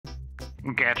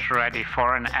Get ready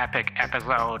for an epic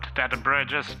episode that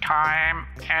bridges time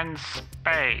and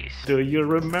space. Do you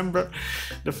remember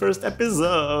the first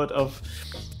episode of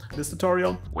this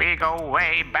tutorial? We go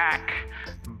way back,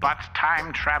 but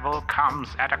time travel comes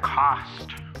at a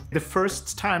cost. The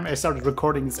first time I started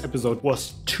recording this episode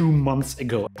was 2 months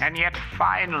ago. And yet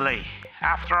finally,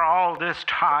 after all this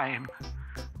time,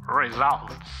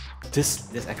 results.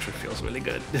 This actually feels really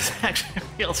good. This actually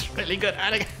feels really good.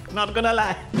 I'm not gonna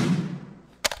lie.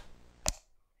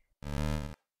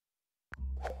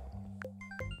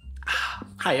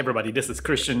 Hi everybody, this is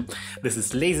Krystian. This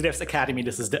is LazyDev's Academy.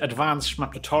 This is the Advanced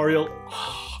Shmup tutorial.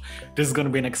 This is going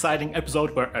to be an exciting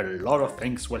episode where a lot of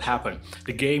things will happen.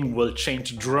 The game will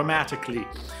change dramatically.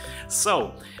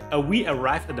 So, we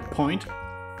arrived at the point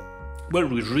where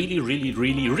we really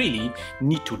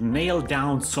need to nail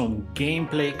down some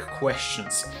gameplay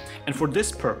questions. And for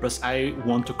this purpose, I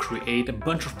want to create a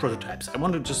bunch of prototypes. I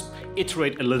want to just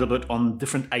iterate a little bit on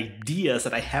different ideas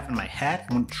that I have in my head.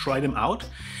 I want to try them out.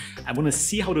 I want to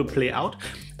see how they play out.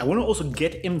 I want to also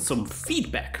get in some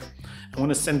feedback. I want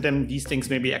to send them these things.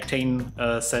 Maybe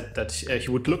Aktake said that he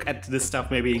would look at this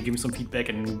stuff, maybe give me some feedback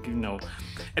and, you know,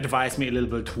 advise me a little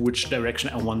bit which direction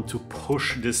I want to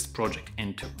push this project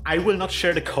into. I will not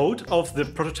share the code of the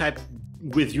prototype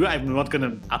with you. I'm not going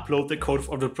to upload the code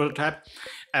of the prototype.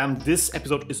 This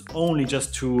episode is only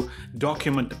just to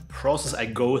document the process I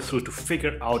go through to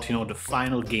figure out, you know, the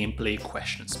final gameplay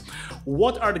questions.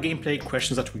 What are the gameplay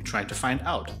questions that we try to find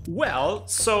out? Well,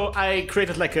 so I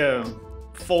created like a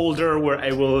folder where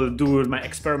I will do my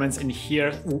experiments in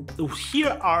here.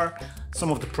 Here are some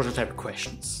of the prototype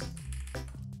questions.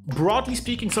 Broadly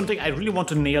speaking, something I really want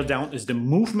to nail down is the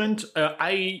movement.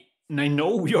 I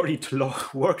know we already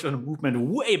worked on movement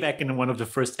way back in one of the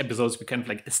first episodes. We kind of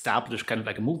like established kind of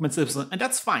like a movement system, and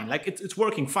that's fine. Like it's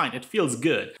working fine. It feels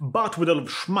good. But with a lot of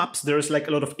shmups, there's like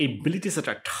a lot of abilities that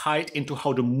are tied into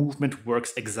how the movement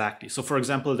works exactly. So for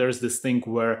example, there's this thing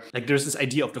where like there's this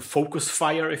idea of the focus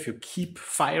fire. If you keep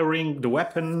firing the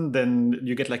weapon, then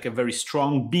you get like a very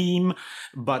strong beam,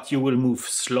 but you will move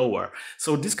slower.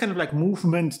 So this kind of like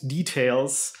movement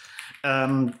details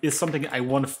is something I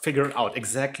want to figure out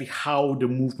exactly how the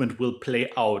movement will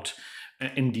play out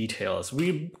in details.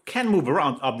 We can move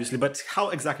around, obviously, but how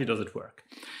exactly does it work?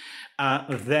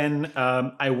 Then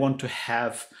I want to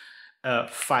have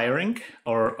firing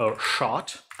or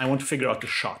shot. I want to figure out the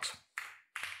shot.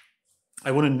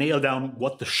 I want to nail down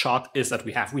what the shot is that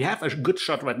we have. We have a good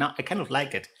shot right now. I kind of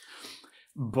like it.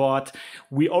 But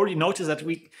we already noticed that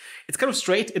it's kind of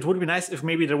straight. It would be nice if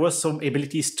maybe there was some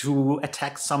abilities to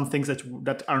attack some things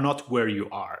that are not where you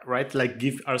are, right? Like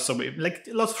like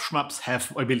lots of shmups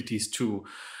have abilities to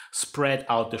spread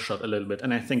out the shot a little bit,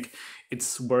 and I think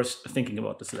it's worth thinking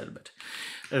about this a little bit.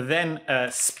 Then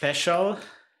special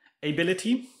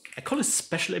ability. I call it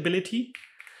special ability,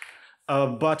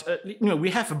 but you know, we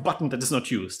have a button that is not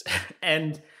used,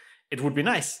 and it would be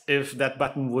nice if that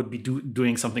button would be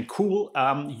doing something cool.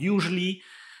 Usually,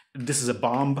 this is a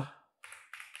bomb,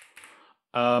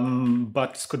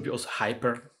 but this could be also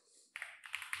hyper.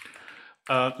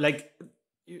 Like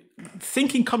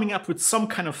coming up with some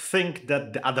kind of thing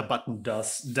that the other button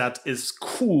does that is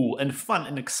cool and fun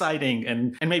and exciting,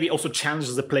 and maybe also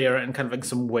challenges the player in kind of like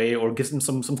some way, or gives them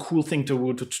some cool thing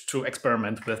to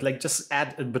experiment with. Like just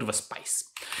add a bit of a spice.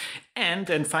 And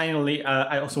then finally,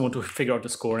 I also want to figure out the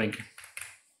scoring,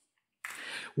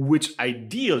 which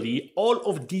ideally all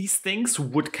of these things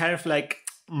would kind of like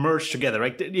merge together,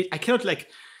 right? I cannot like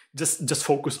just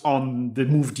focus on the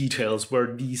move details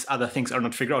where these other things are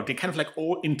not figured out. They're kind of like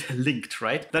all interlinked,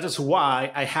 right? That is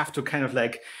why I have to kind of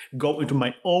like go into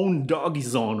my own doggy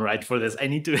zone, right, for this. I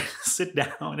need to sit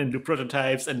down and do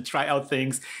prototypes and try out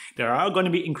things. They are going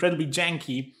to be incredibly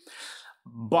janky,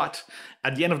 but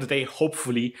at the end of the day,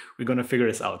 hopefully, we're going to figure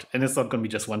this out. And it's not going to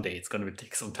be just one day. It's going to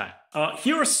take some time.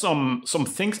 Here are some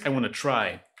things I want to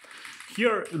try.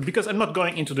 Here, because I'm not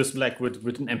going into this like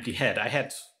with an empty head. I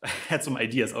had some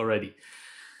ideas already.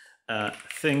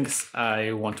 Things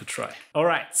I want to try. All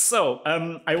right, so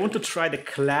I want to try the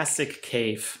classic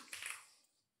cave.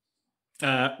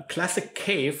 Classic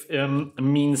cave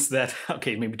means that,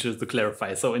 okay, maybe just to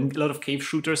clarify. So in a lot of cave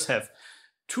shooters have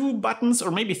 2 buttons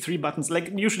or maybe 3 buttons. Like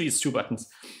usually it's 2 buttons,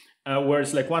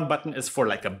 whereas like one button is for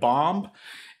like a bomb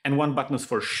and one button is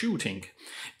for shooting.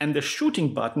 And the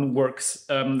shooting button works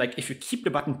like if you keep the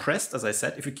button pressed, as I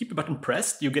said, if you keep the button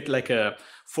pressed, you get like a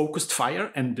focused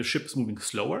fire and the ship is moving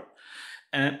slower.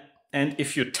 And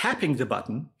if you're tapping the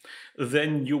button,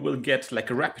 then you will get like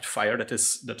a rapid fire that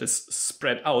is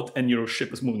spread out and your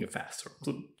ship is moving faster.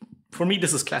 So for me,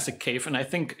 this is classic cave, and I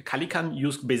think Kalikan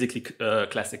used basically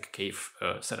classic cave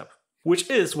setup. which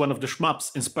is one of the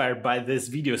shmups inspired by this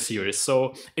video series.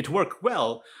 So it worked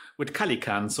well with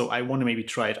Kalikan, so I want to maybe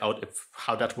try it out,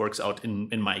 how that works out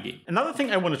in my game. Another thing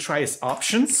I want to try is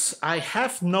options. I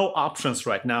have no options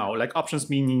right now. Like options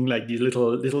meaning like the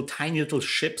little tiny little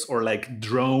ships or like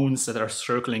drones that are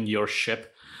circling your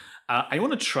ship. I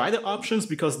want to try the options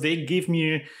because they give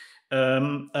me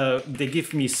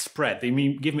spread. They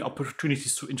give me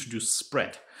opportunities to introduce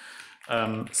spread.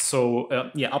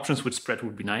 Yeah, options with spread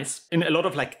would be nice. In a lot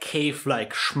of like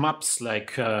cave-like shmups,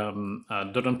 like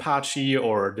Dodonpachi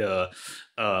or the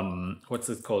what's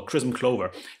it called, Chrism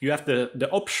Clover, you have the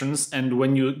options, and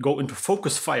when you go into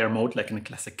focus fire mode, like in a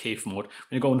classic cave mode,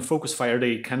 when you go into focus fire,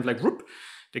 they kind of like whoop,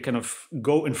 they kind of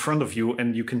go in front of you,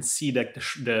 and you can see that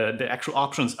the actual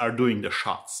options are doing the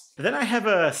shots. Then I have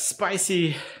a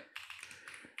spicy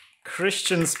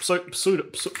Krystian's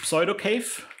pseudo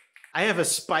cave. I have a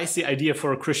spicy idea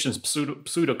for a Krystian's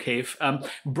pseudo cave.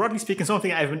 Broadly speaking,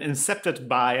 something I've been incepted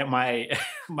by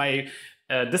my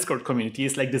Discord community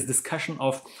is like this discussion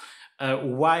of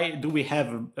why do we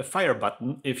have a fire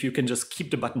button if you can just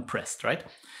keep the button pressed, right?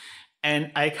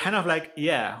 And I kind of like,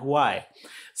 yeah, why?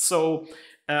 So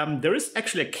there is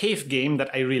actually a cave game that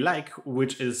I really like,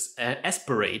 which is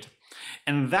Aspirate.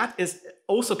 And that is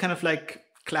also kind of like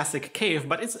classic cave,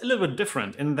 but it's a little bit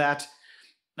different in that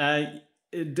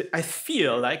I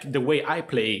feel like the way I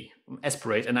play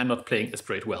Aspirate, and I'm not playing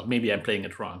Aspirate well, maybe I'm playing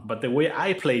it wrong, but the way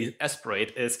I play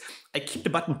Aspirate is I keep the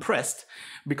button pressed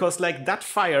because like that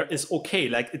fire is okay,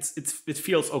 like it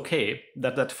feels okay,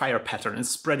 that fire pattern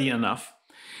is spready enough.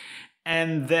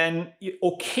 And then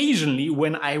occasionally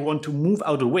when I want to move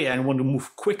out of the way, I want to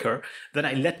move quicker, then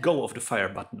I let go of the fire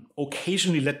button.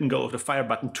 Occasionally letting go of the fire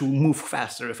button to move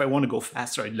faster. If I want to go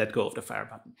faster, I let go of the fire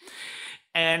button.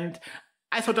 And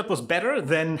I thought that was better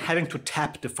than having to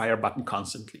tap the fire button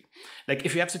constantly. Like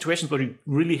if you have situations where you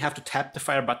really have to tap the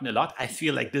fire button a lot, I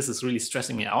feel like this is really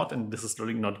stressing me out, and this is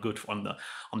really not good on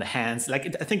the hands.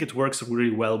 Like I think it works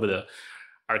really well with an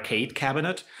arcade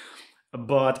cabinet,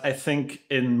 but I think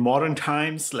in modern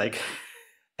times, like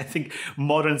I think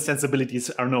modern sensibilities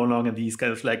are no longer these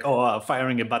kind of like, oh,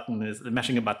 mashing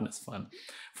a button is fun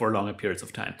for longer periods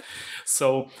of time.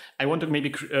 So I want to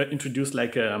maybe introduce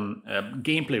like a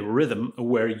gameplay rhythm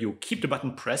where you keep the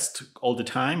button pressed all the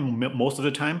time, most of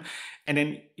the time, and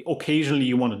then occasionally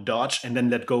you want to dodge and then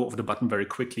let go of the button very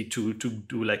quickly to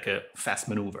do like a fast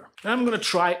maneuver. And I'm going to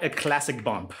try a classic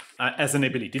bump as an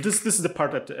ability. This is the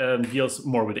part that deals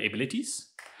more with the abilities.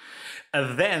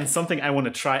 Then something I want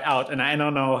to try out, and I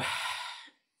don't know,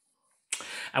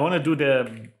 I want to do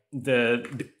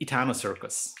the Itano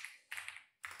Circus.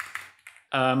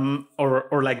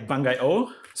 Or like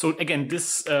Bangai-O. So again,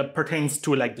 this pertains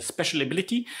to like the special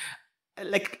ability.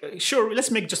 Like, sure, let's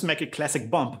just make a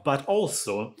classic bump, but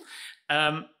also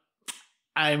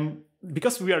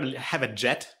because we have a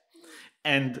jet,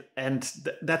 and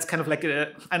that's kind of like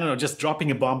I don't know, just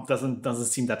dropping a bomb doesn't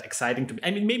seem that exciting to me.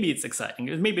 I mean, maybe it's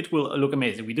exciting, maybe it will look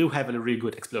amazing. We do have a really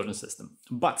good explosion system,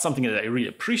 but something that I really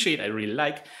appreciate, I really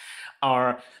like,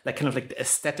 are like kind of like the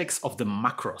aesthetics of the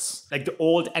macros, like the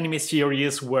old anime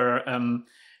series where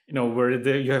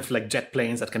you have like jet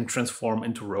planes that can transform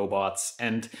into robots,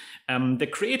 and the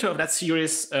creator of that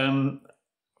series,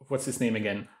 what's his name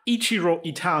again? Ichiro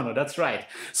Itano, that's right.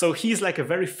 So he's like a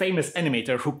very famous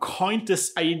animator who coined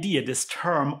this idea, this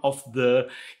term of the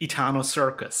Itano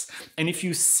Circus. And if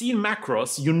you've seen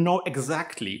Macross, you know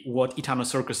exactly what Itano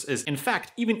Circus is. In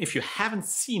fact, even if you haven't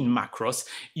seen Macross,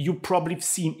 you probably have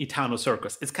seen Itano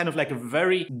Circus. It's kind of like a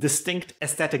very distinct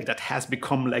aesthetic that has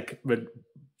become like the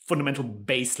fundamental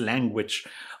base language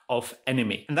of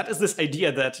anime. And that is this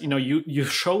idea that, you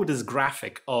show this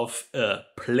graphic of a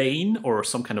plane or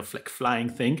some kind of like flying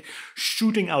thing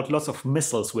shooting out lots of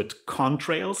missiles with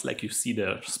contrails, like you see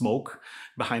the smoke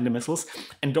behind the missiles.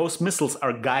 And those missiles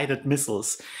are guided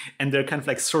missiles, and they're kind of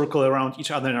like circle around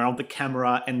each other and around the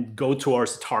camera and go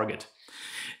towards the target.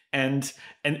 And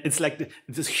it's like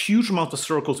this huge amount of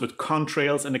circles with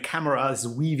contrails, and the camera is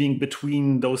weaving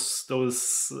between those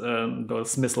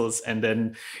missiles, and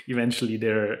then eventually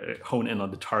they're hone in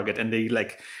on the target, and they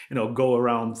go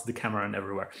around the camera and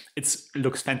everywhere. It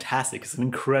looks fantastic. It's an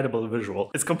incredible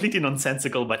visual. It's completely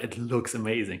nonsensical, but it looks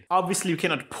amazing. Obviously, you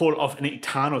cannot pull off an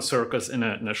Itano Circus in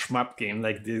a shmup game.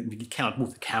 Like you cannot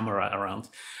move the camera around.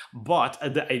 But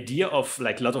the idea of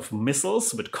like a lot of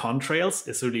missiles with contrails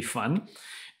is really fun.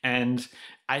 And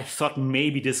I thought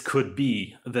maybe this could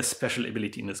be the special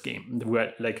ability in this game,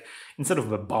 where like instead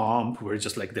of a bomb where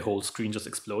just like the whole screen just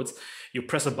explodes, you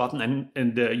press a button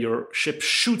and your ship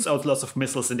shoots out lots of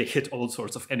missiles and they hit all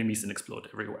sorts of enemies and explode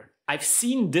everywhere. I've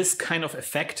seen this kind of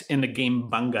effect in the game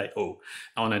Bangai-O.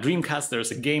 On a Dreamcast,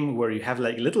 there's a game where you have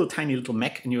like tiny little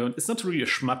mech, and it's not really a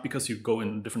shmup because you go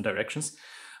in different directions,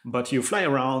 but you fly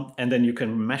around and then you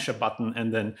can mash a button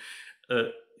and then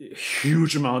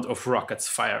huge amount of rockets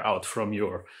fire out from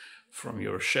your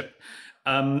ship,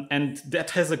 and that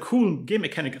has a cool game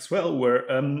mechanic as well, where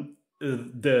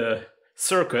the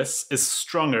Circus is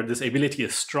stronger. This ability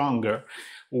is stronger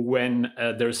when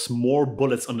there's more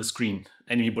bullets on the screen,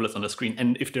 enemy bullets on the screen,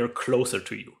 and if they're closer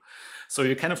to you. So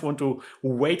you kind of want to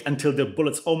wait until the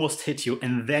bullets almost hit you,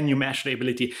 and then you mash the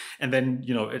ability, and then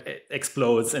it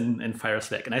explodes and fires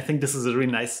back. And I think this is a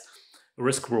really nice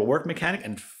risk-reward mechanic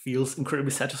and feels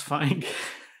incredibly satisfying.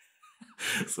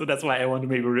 So that's why I want to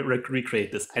maybe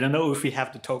recreate this. I don't know if we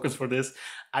have the tokens for this.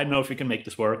 I don't know if we can make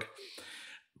this work,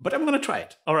 but I'm going to try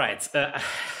it. All right.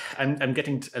 I'm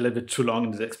getting a little bit too long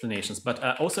in the explanations, but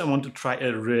also I want to try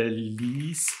a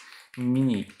release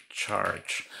mini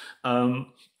charge.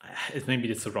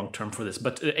 Maybe it's the wrong term for this,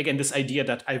 but again, this idea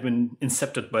that I've been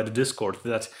incepted by the Discord,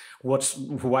 that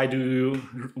why do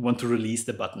you want to release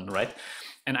the button, right?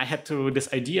 And I had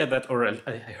this idea that, or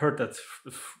I heard that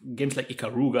games like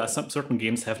Ikaruga, some certain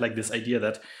games have like this idea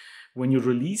that when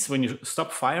you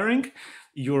stop firing,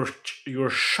 your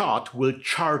shot will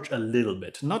charge a little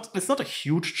bit. It's not a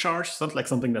huge charge. It's not like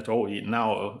something that, oh,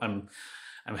 now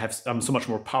I'm so much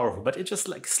more powerful, but it's just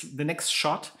like the next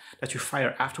shot that you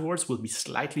fire afterwards will be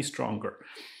slightly stronger.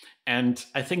 And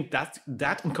I think that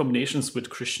in combinations with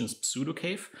Krystian's pseudo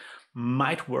cave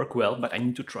might work well, but I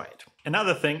need to try it.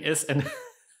 Another thing is, and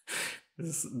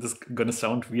this is gonna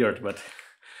sound weird, but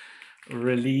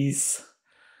release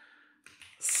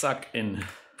suck in.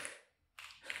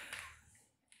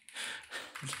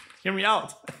 Hear me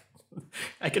out.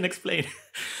 I can explain.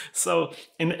 So,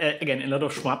 again, in a lot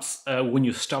of shmups, when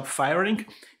you stop firing,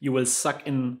 you will suck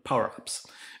in power-ups.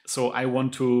 So I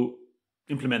want to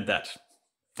implement that.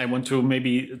 I want to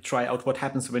maybe try out what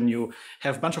happens when you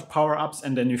have a bunch of power-ups,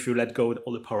 and then if you let go,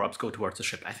 all the power-ups go towards the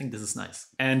ship. I think this is nice.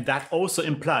 And that also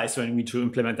implies, when we need to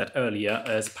implement that earlier,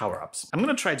 as power-ups. I'm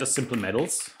going to try just simple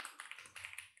medals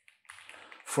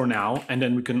for now, and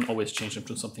then we can always change them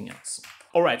to something else.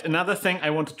 All right, another thing I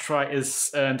want to try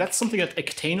is, that's something that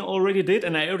Itano already did,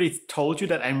 and I already told you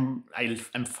that I'm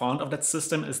fond of that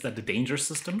system, is that the danger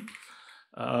system.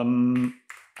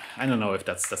 I don't know if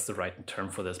that's the right term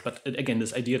for this, but again,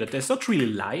 this idea that there's not really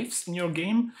lives in your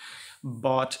game,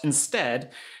 but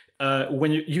instead,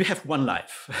 when you have one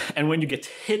life, and when you get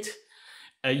hit,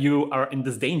 you are in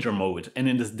this danger mode, and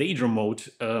in this danger mode,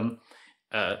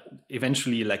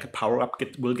 eventually like a power-up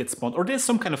will get spawned, or there's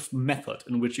some kind of method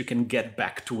in which you can get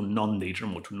back to non-danger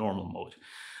mode, to normal mode.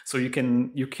 So you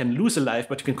can lose a life,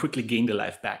 but you can quickly gain the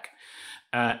life back.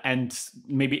 And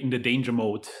maybe in the danger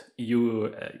mode,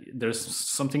 there's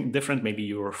something different. Maybe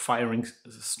you're firing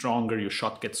stronger, your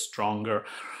shot gets stronger,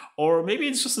 or maybe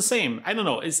it's just the same. I don't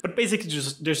know. But basically,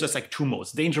 there's just like two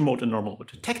modes: danger mode and normal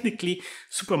mode. Technically,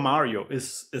 Super Mario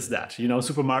is that.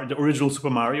 Super Mario, the original Super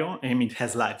Mario. I mean, it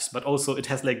has lives, but also it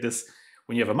has like this: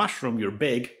 when you have a mushroom, you're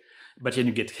big, but then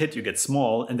you get hit, you get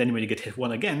small, and then when you get hit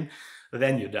one again,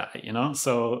 then you die,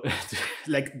 So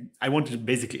like I wanted to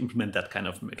basically implement that kind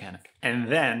of mechanic.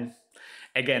 And then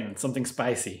again, something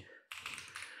spicy.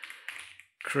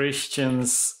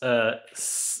 Krystian's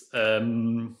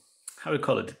how do you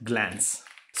call it? Glance.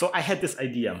 So I had this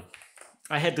idea.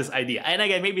 And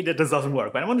again, maybe that doesn't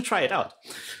work, but I want to try it out.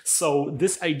 So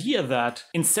this idea that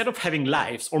instead of having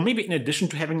lives, or maybe in addition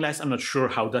to having lives, I'm not sure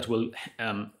how that will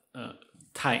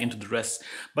tie into the rest,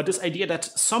 but this idea that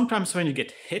sometimes when you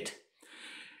get hit,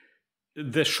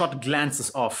 the shot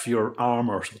glances off your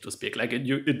armor, so to speak. Like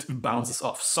it bounces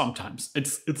off sometimes.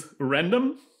 It's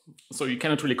random, so you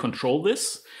cannot really control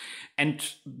this. And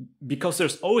because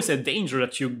there's always a danger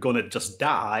that you're gonna just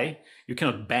die, you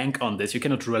cannot bank on this. You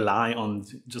cannot rely on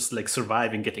just like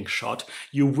surviving getting shot.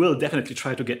 You will definitely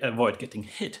try to avoid getting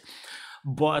hit.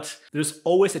 But there's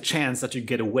always a chance that you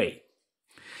get away.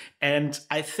 And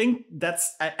I think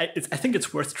I think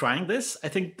it's worth trying this. I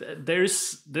think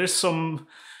there's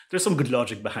some good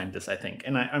logic behind this, I think,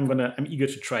 and I'm eager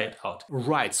to try it out.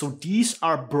 Right, so these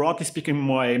are broadly speaking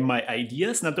my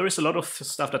ideas. Now there is a lot of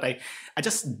stuff that I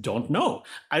just don't know.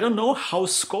 I don't know how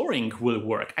scoring will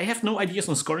work. I have no ideas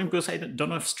on scoring because I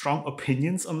don't have strong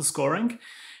opinions on the scoring,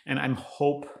 and I'm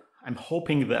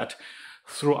hoping that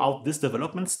throughout this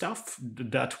development stuff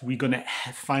that we're gonna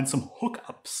find some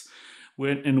hookups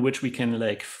in which we can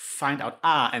like find out,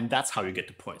 and that's how you get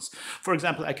the points. For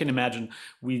example, I can imagine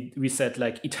we said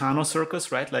like Itano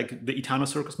Circus, right? Like the Itano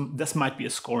Circus, this might be a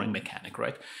scoring mechanic,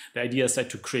 right? The idea is that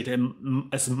to create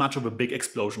as much of a big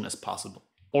explosion as possible.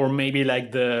 Or maybe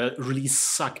like the release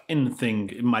suck in thing,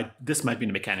 this might be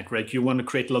the mechanic, right? You want to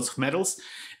create lots of medals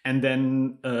and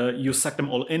then you suck them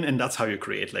all in, and that's how you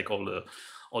create like all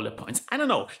the points. I don't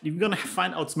know. You're gonna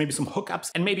find out maybe some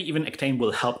hookups, and maybe even Aktake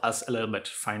will help us a little bit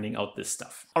finding out this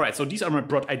stuff. All right, so these are my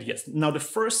broad ideas. Now the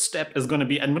first step is gonna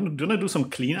be, I'm gonna do some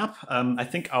cleanup. I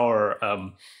think our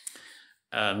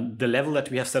the level that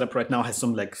we have set up right now has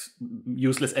some like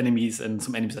useless enemies and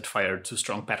some enemies that fire too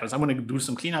strong patterns. I want to do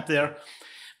some cleanup there.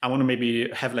 I want to maybe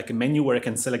have like a menu where I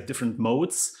can select different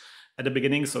modes at the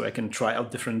beginning, so I can try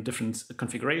out different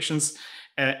configurations.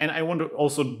 And I want to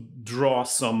also draw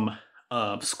some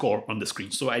score on the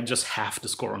screen. So I just have the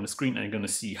score on the screen, and I'm going to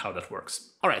see how that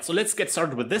works. All right, so let's get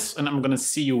started with this, and I'm going to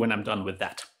see you when I'm done with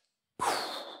that.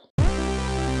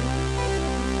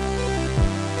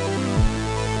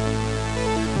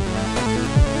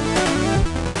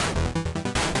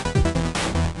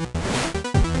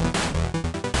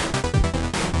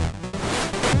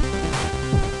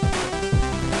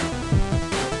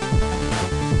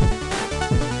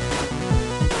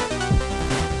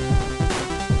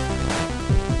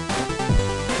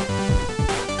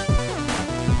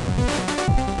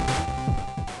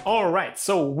 All right,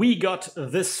 so we got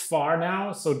this far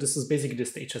now. So this is basically the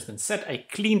stage has been set. I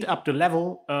cleaned up the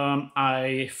level.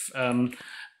 I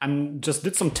just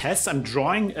did some tests. I'm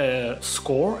drawing a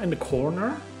score in the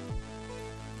corner.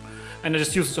 And I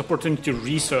just used this opportunity to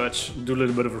do a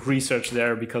little bit of research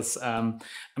there, because I'm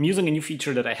using a new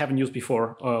feature that I haven't used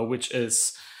before, which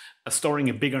is storing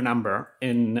a bigger number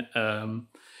in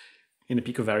a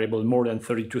Pico variable, more than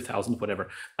 32,000, whatever.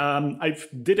 I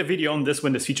did a video on this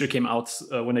when this feature came out,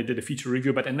 when I did a feature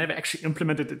review, but I never actually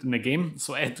implemented it in a game,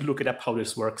 so I had to look it up how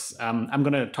this works. I'm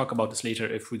gonna talk about this later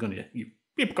if we're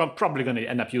probably gonna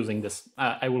end up using this.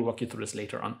 I will walk you through this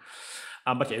later on.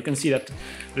 But yeah, you can see that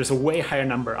there's a way higher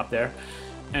number up there.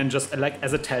 And just like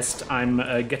as a test, I'm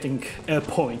getting a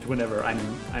point whenever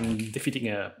I'm defeating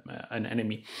an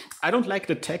enemy. I don't like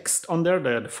the text on there,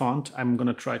 the font. I'm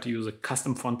gonna try to use a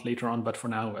custom font later on, but for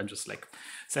now I'm just like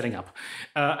setting up.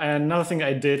 Another thing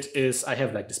I did is I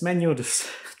have like this menu. This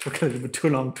took a little bit too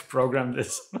long to program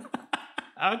this.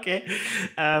 Okay,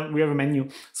 we have a menu,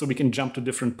 so we can jump to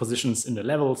different positions in the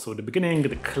level. So the beginning,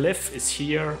 the cliff is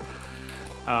here.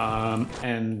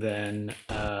 And then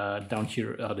down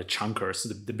here are the chunkers,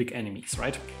 the big enemies,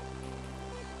 right?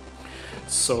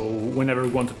 So whenever we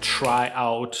want to try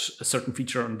out a certain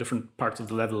feature on different parts of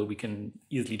the level, we can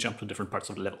easily jump to different parts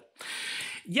of the level.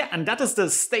 Yeah, and that is the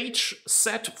stage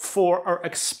set for our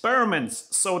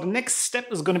experiments. So the next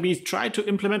step is going to be try to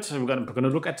implement, we're going to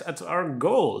look at our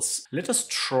goals. Let us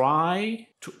try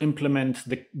to implement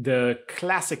the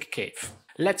classic cave.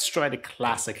 Let's try the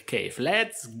classic cave.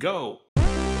 Let's go.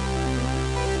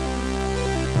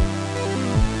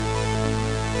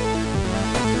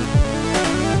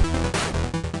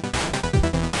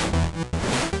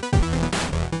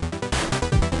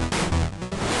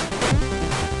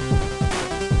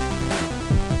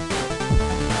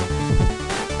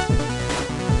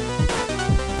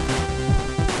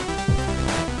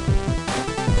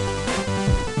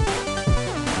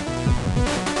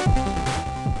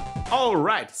 All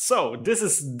right, so this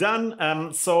is done.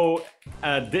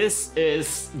 This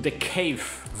is the cave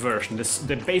version,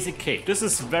 the basic cave. This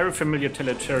is very familiar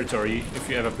territory if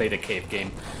you ever played a cave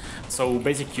game. So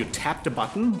basically you tap the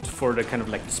button for the kind of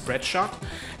like the spread shot,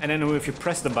 and then if you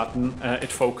press the button,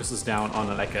 it focuses down on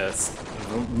like a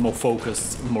more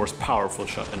focused, more powerful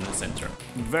shot in the center.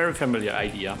 Very familiar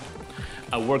idea.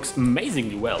 Works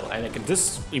amazingly well. I like it.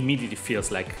 This immediately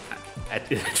feels like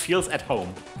it feels at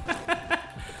home.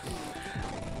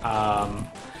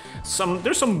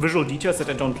 There's some visual details that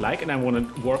I don't like, and I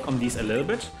want to work on these a little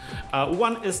bit.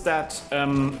 One is that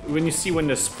when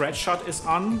the spread shot is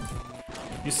on,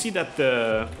 you see that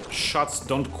the shots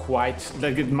don't quite,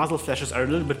 like the muzzle flashes are a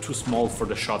little bit too small for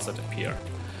the shots that appear.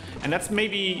 And that's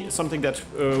maybe something that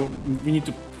we need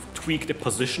to tweak the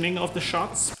positioning of the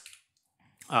shots.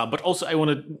 But also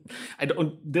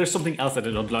there's something else that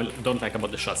I don't like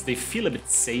about the shots. They feel a bit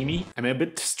samey. I'm a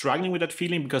bit struggling with that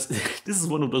feeling because this is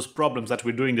one of those problems that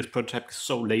we're doing this prototype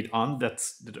so late on that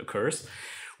occurs.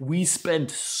 We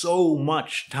spent so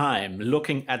much time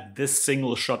looking at this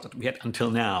single shot that we had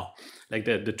until now, like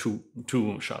the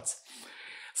two shots.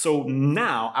 So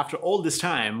now, after all this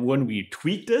time, when we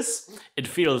tweak this, it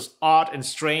feels odd and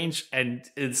strange, and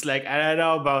it's like, I don't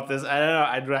know about this, I don't know,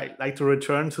 I'd like to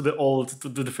return to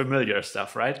the familiar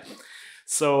stuff, right?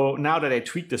 So now that I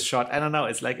tweaked this shot, I don't know,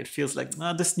 it's like, it feels like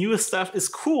this newer stuff is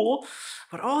cool,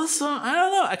 but also, I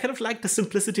don't know, I kind of like the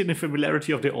simplicity and the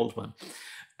familiarity of the old one.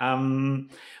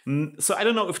 So I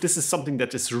don't know if this is something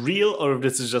that is real or if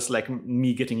this is just like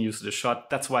me getting used to the shot.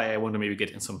 That's why I want to maybe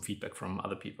get in some feedback from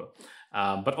other people.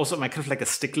 But also I'm kind of like a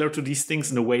stickler to these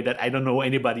things in a way that I don't know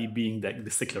anybody being like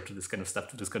the stickler to this kind of stuff,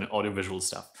 to this kind of audiovisual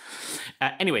stuff.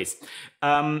 Anyways,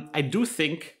 I do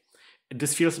think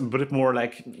this feels a bit more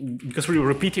like, because we're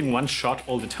repeating one shot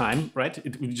all the time, right?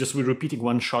 We're repeating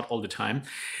one shot all the time.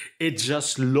 It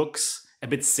just looks a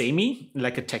bit samey,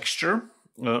 like a texture.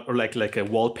 Or like a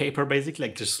wallpaper, basically,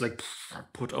 like just like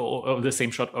put all the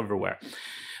same shot everywhere.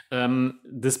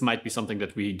 This might be something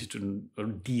that we need to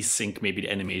desync maybe the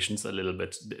animations a little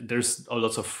bit. There's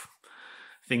lots of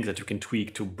things that you can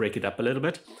tweak to break it up a little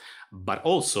bit. But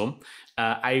also,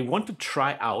 I want to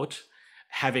try out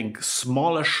having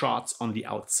smaller shots on the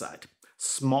outside.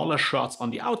 Smaller shots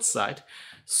on the outside.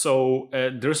 So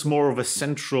there's more of a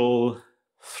central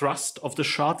thrust of the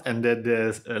shot, and then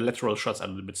the lateral shots are a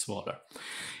little bit smaller.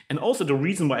 And also the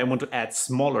reason why I want to add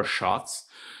smaller shots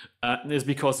is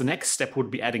because the next step would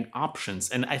be adding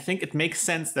options. And I think it makes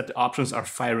sense that the options are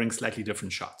firing slightly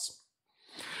different shots.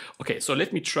 Okay, so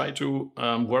let me try to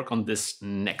work on this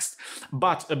next.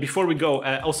 But before we go,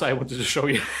 also I wanted to show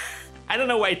you, I don't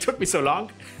know why it took me so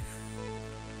long,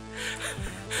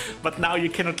 but now you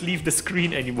cannot leave the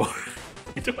screen anymore.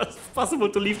 It was possible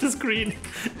to leave the screen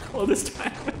all this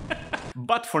time.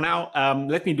 But for now,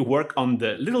 let me work on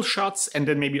the little shots, and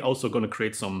then maybe also going to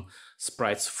create some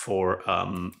sprites for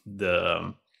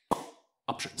the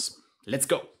options. Let's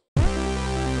go.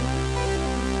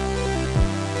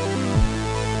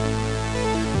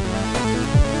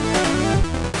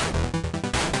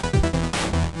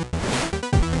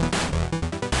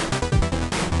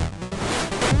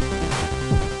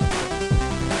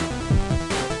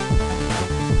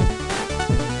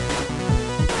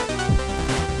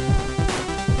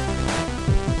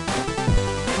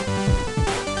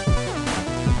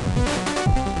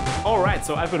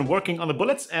 So I've been working on the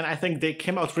bullets, and I think they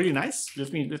came out really nice.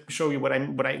 Let me show you what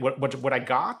I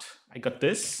got. I got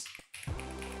this.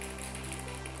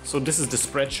 So this is the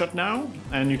spread shot now,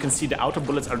 and you can see the outer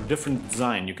bullets are different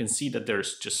design. You can see that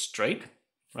there's just straight,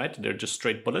 right? They're just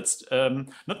straight bullets.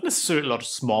 Not necessarily a lot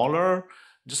smaller,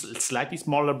 just slightly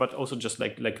smaller, but also just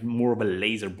like more of a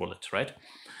laser bullet, right?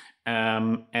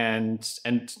 And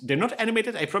they're not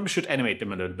animated. I probably should animate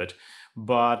them a little bit.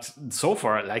 But so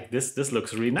far, like this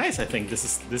looks really nice. I think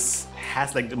this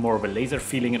has like more of a laser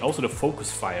feeling, and also the focus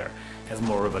fire has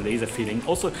more of a laser feeling.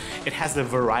 Also, it has the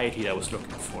variety that I was looking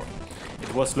for.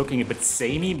 It was looking a bit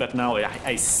samey, but now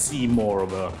I see more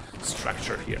of a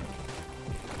structure here.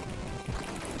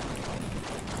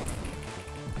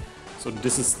 So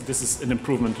this is an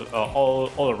improvement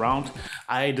all around.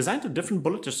 I designed a different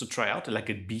bullet just to try out, like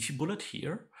a beefy bullet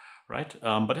here, right?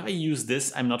 But if I use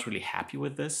this, I'm not really happy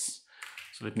with this.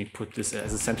 So let me put this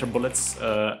as the center bullets.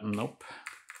 Nope.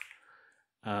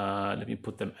 Let me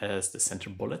put them as the center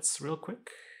bullets real quick.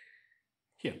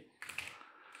 Here.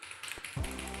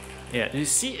 Yeah, you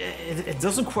see, it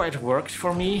doesn't quite work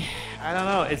for me. I don't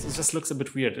know. It just looks a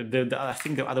bit weird. I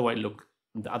think the other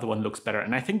one looks better.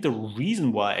 And I think the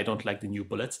reason why I don't like the new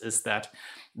bullets is that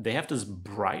they have this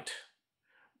bright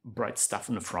stuff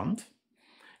in the front.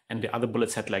 And the other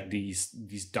bullets had like these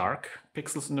dark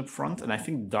pixels in the front. And I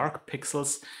think dark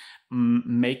pixels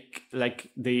make,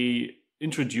 like, they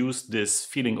introduce this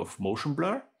feeling of motion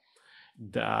blur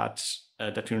that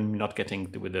you're not getting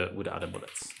with the other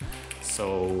bullets.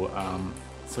 So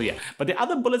yeah, but the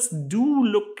other bullets do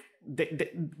look,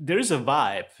 there is a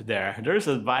vibe there. There is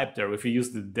a vibe there if you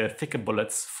use the thicker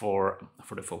bullets for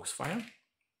the focus fire.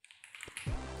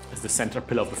 As the center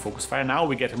pillar of the focus fire. Now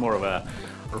we get more of a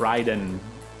Raiden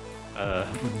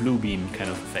blue beam kind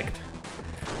of effect,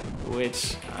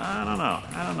 which I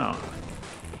don't know.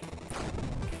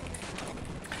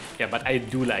 Yeah, but I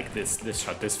do like this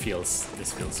shot. This feels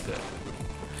good.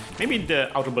 Maybe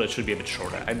the outer bullet should be a bit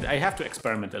shorter. I have to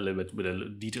experiment a little bit with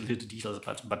the details,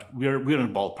 but we're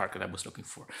in the ballpark that I was looking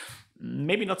for.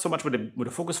 Maybe not so much with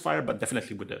the focus fire, but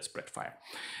definitely with the spread fire.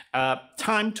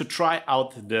 Time to try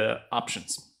out the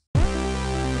options.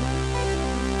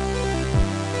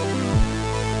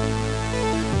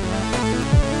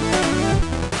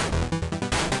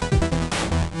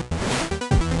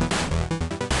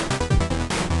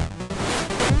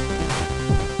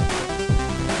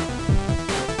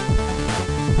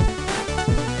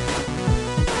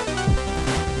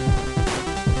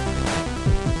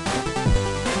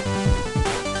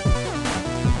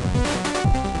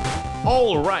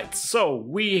 All right, so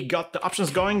we got the options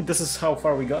going. This is how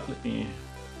far we got. Let me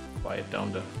quiet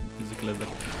down the music a little bit.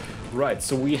 Right,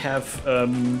 so we have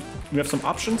some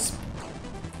options.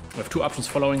 We have two options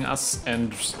following us,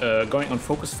 and going on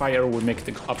focus fire will make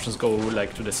the options go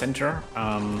like to the center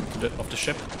of the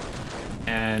ship.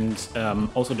 And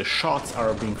also the shots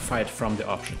are being fired from the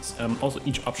options. Also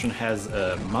each option has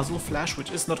a muzzle flash, which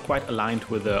is not quite aligned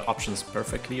with the options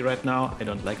perfectly right now. I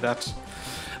don't like that.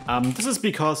 This is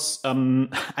because, I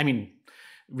mean,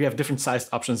 we have different sized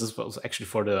options as well. So actually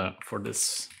for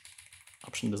this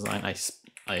option design, I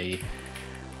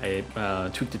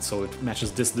tweaked it so it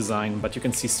matches this design, but you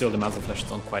can see still the muzzle flashes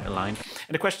don't quite align.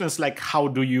 And the question is like, how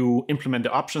do you implement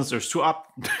the options? There's two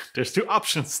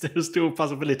options, there's two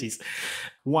possibilities.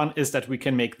 One is that we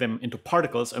can make them into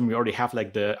particles, and we already have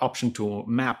like the option to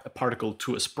map a particle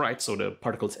to a sprite, so the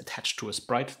particle is attached to a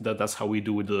sprite. That's how we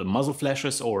do the muzzle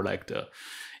flashes or like the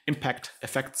impact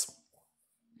effects.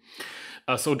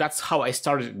 So that's how I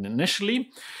started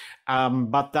initially.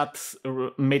 But that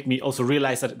made me also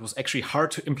realize that it was actually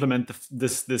hard to implement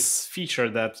this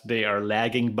feature that they are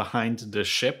lagging behind the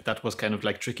ship. That was kind of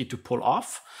like tricky to pull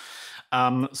off.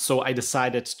 So I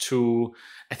decided to,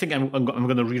 I think I'm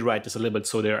going to rewrite this a little bit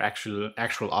so they're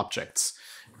actual objects.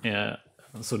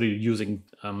 So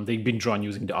they've been drawn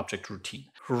using the object routine.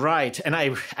 Right, and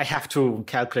I have to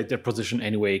calculate their position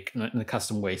anyway in a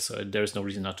custom way, so there's no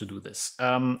reason not to do this.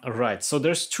 Right, so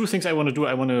there's two things I want to do.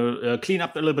 I want to clean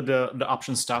up a little bit the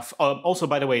option stuff. Also,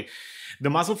 by the way, the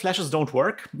muzzle flashes don't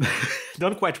work,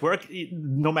 don't quite work,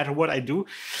 no matter what I do,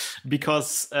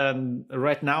 because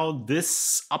right now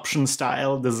this option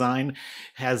style design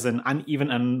has an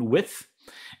uneven width.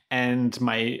 And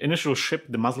my initial ship,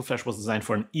 the muzzle flash, was designed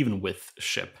for an even width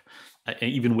ship, an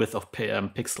even width of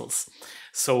pixels.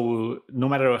 So no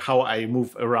matter how I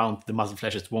move around the muzzle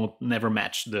flashes, won't never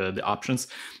match the options.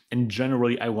 And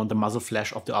generally, I want the muzzle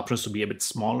flash of the options to be a bit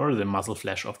smaller than the muzzle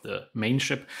flash of the main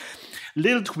ship.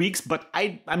 Little tweaks, but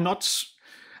I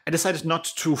decided not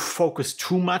to focus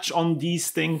too much on these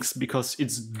things because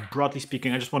it's, broadly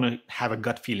speaking, I just want to have a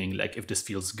gut feeling, like if this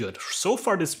feels good. So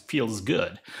far, this feels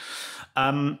good.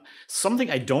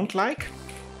 Something I don't like,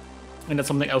 and that's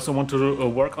something I also want to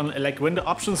work on, like when the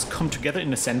options come together in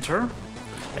the center,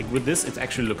 like with this, it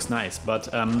actually looks nice,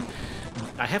 but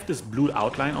I have this blue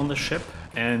outline on the ship,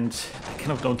 and I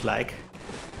kind of don't like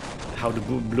how the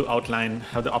blue outline,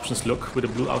 how the options look with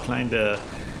the blue outline. The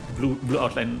blue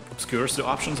outline obscures the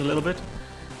options a little bit,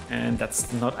 and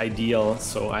that's not ideal,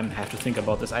 so I have to think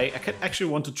about this. I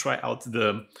actually want to try out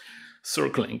the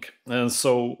circling.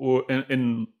 So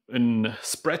in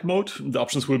spread mode, the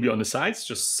options will be on the sides,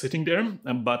 just sitting there.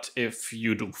 But if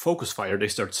you do focus fire, they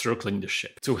start circling the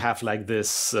ship to have like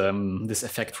this this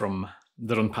effect from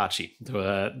the Ronpachi.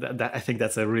 I think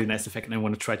that's a really nice effect, and I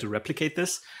want to try to replicate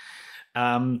this.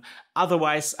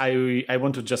 Otherwise, I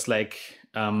want to just like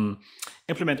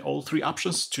implement all three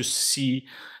options to see,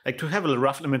 like to have a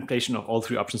rough implementation of all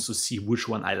three options to see which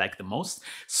one I like the most.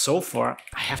 So far,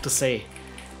 I have to say,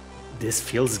 this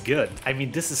feels good. I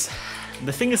mean,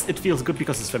 the thing is, it feels good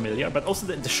because it's familiar, but also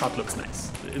the shot looks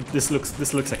nice. This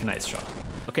looks like a nice shot.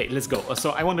 Okay, let's go.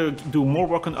 So I want to do more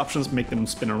work on options, make them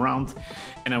spin around,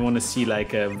 and I want to see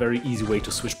like a very easy way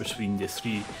to switch between the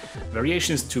three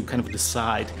variations to kind of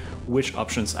decide which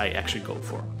options I actually go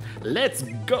for. Let's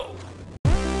go!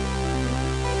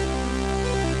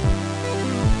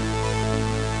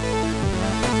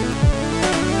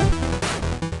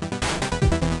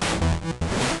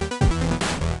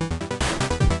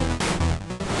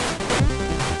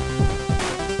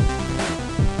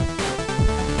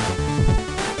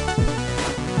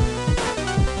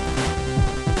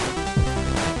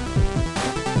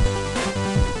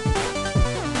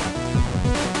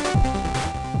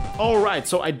 Alright,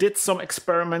 so I did some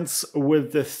experiments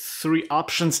with the three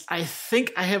options. I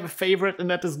think I have a favorite, and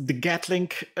that is the Gatling.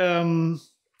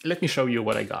 Let me show you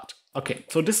what I got. Okay,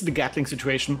 so this is the Gatling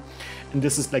situation, and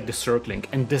this is like the circling,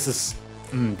 and this is,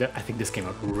 I think this came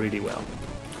out really well.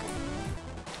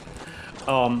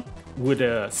 With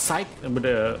the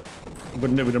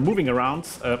moving around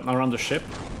the ship,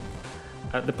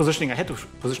 the positioning, I had to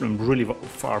position them really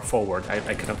far forward. I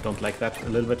kind of don't like that a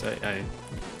little bit.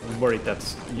 I'm worried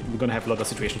that we're going to have a lot of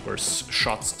situations where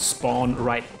shots spawn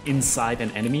right inside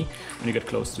an enemy when you get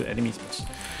close to enemies, but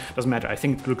it doesn't matter. I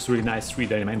think it looks really nice,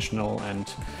 three-dimensional,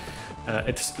 and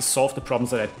it solved the problems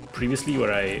that I had previously,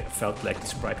 where I felt like the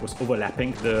sprite was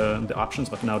overlapping the options,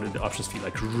 but now the options feel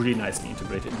like really nicely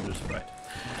integrated into the sprite.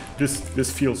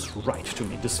 This feels right to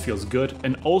me. This feels good.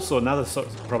 And also another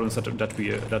problem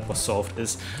that was solved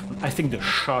is, I think the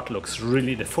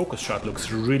focus shot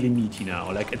looks really meaty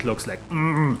now. Like it looks like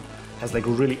has like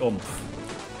really oomph.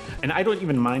 And I don't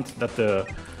even mind that the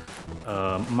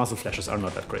muzzle flashes are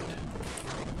not that great.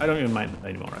 I don't even mind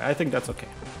anymore. I think that's okay.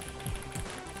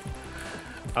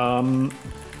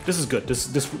 This is good. This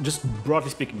just broadly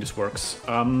speaking, this works.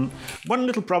 One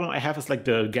little problem I have is like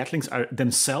the Gatlings are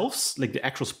themselves, like the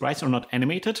actual sprites are not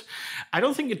animated. I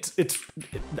don't think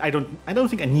I don't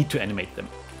think I need to animate them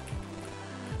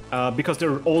because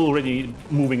they're already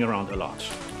moving around a lot.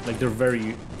 Like they're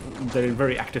a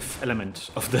very active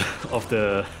element of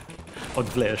the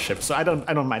player ship. So I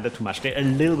don't mind that too much. They're a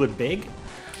little bit big.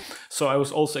 So I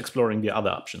was also exploring the other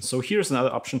options. So here's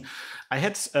another option. I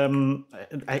had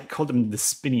I called them the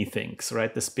spinny things,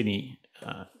 right? The spinny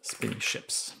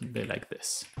ships. They're like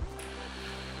this.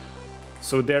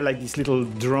 So they're like these little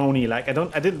droney. Like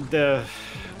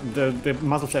the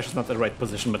muzzle flash is not the right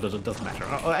position, but it doesn't matter.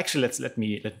 Oh, actually, let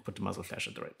me put the muzzle flash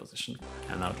at the right position,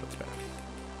 and now it looks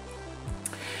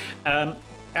better.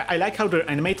 I like how they're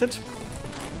animated.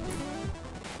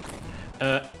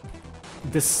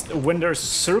 When they're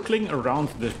circling around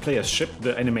the player's ship,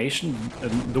 the animation,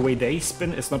 the way they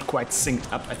spin is not quite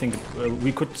synced up. I think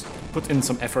we could put in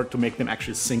some effort to make them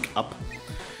actually sync up.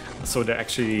 So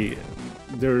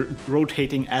they're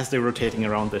rotating as they're rotating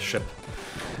around the ship.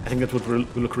 I think that would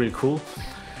look really cool.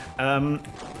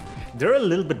 They're a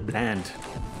little bit bland,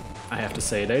 I have to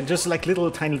say. They're just like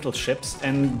tiny little ships,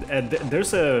 and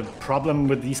there's a problem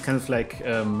with these kind of like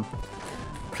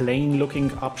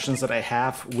plane-looking options that I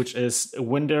have, which is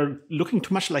when they're looking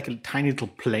too much like a tiny little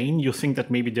plane, you think that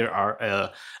maybe there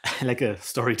are like a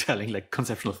storytelling, like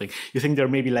conceptual thing. You think they're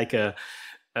maybe like a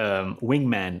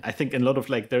wingman. I think in a lot of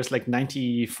like there's like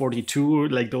 9042,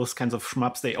 like those kinds of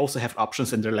shmups, they also have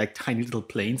options and they're like tiny little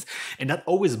planes, and that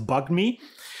always bugged me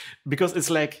because it's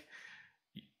like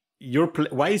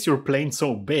why is your plane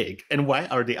so big and why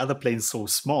are the other planes so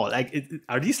small? Like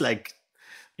are these like,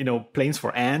 you know, planes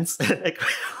for ants? Like,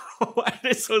 why are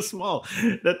they so small?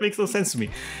 That makes no sense to me.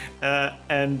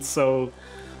 And so,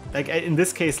 like in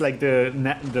this case, like the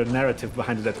narrative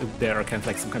behind it, that there are kind of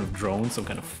like some kind of drones, some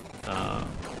kind of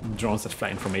drones that fly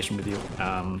information with you.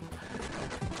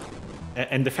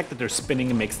 And the fact that they're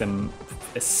spinning makes them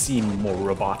seem more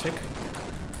robotic.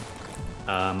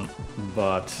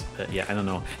 Yeah, I don't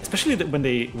know. Especially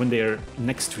when they're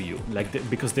next to you, like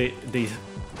because they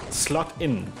slot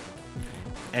in.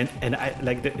 And I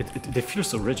like they feel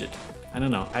so rigid. I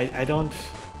don't know. I don't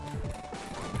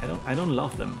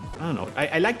love them. I don't know.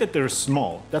 I like that they're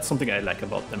small. That's something I like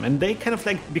about them. And they kind of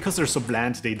like, because they're so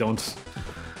bland, they don't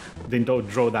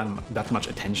draw that much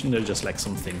attention. They're just like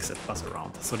some things that buzz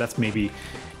around. So that's maybe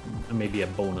a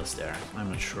bonus there. I'm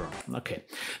not sure. Okay,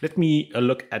 let me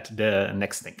look at the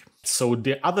next thing. So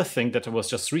the other thing that was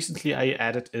just recently I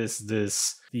added is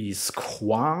these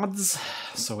quads.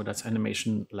 So that's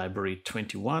animation library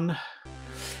 21.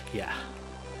 Yeah.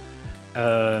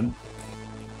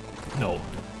 No,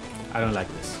 I don't like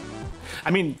this. I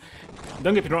mean,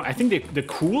 don't get me wrong, I think they're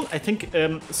cool. I think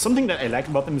something that I like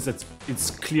about them is that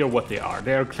it's clear what they are.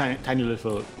 They are tiny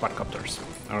little quadcopters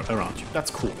around you.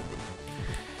 That's cool.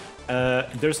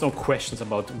 There's no questions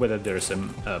about whether there's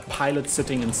a pilot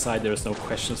sitting inside. There's no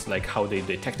questions like how they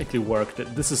technically work.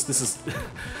 This is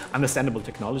understandable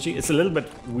technology. It's a little bit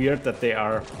weird that they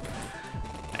are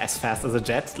as fast as a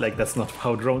jet. Like that's not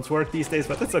how drones work these days,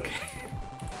 but that's okay.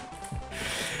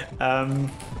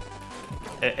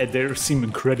 They seem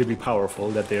incredibly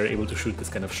powerful that they're able to shoot this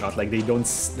kind of shot. Like they don't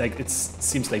like it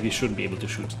seems like they shouldn't be able to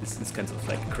shoot this kinds of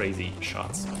like crazy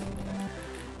shots.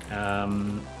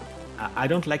 I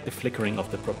don't like the flickering of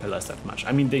the propellers that much.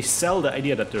 I mean, they sell the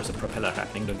idea that there's a propeller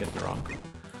happening, don't get me wrong.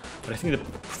 But I think the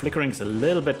flickering is a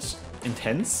little bit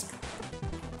intense.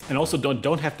 And also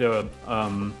don't have the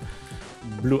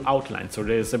blue outline. So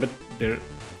there's a bit, their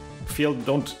field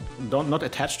not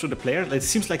attached to the player. It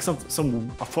seems like some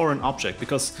foreign object,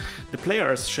 because the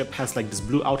player's ship has like this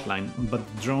blue outline, but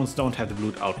drones don't have the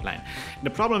blue outline. And the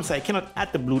problem is I cannot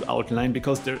add the blue outline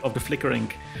because of the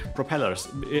flickering propellers.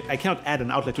 I cannot add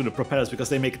an outlet to the propellers because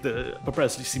they make the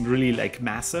propellers seem really like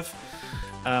massive.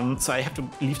 So I have to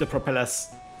leave the propellers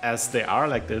as they are,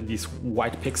 like these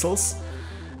white pixels,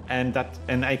 and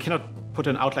I cannot put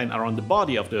an outline around the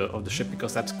body of the ship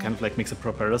because that kind of like makes the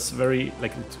propellers very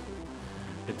like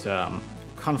it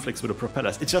conflicts with the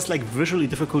propellers. It's just like visually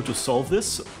difficult to solve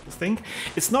this thing.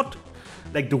 It's not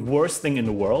like the worst thing in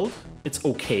the world. It's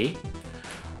okay,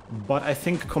 but I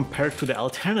think compared to the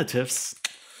alternatives,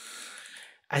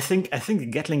 I think the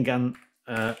Gatling gun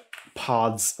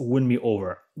pods win me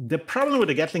over. The problem with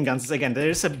the Gatling guns is, again,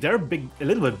 they're big, a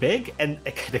little bit big, and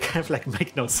they kind of like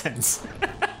make no sense.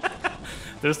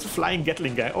 There's the flying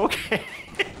Gatling guy, okay.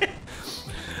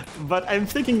 But I'm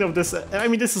thinking of this, I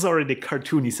mean, this is already a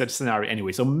cartoony such scenario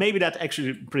anyway, so maybe that's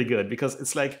actually pretty good, because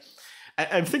it's like,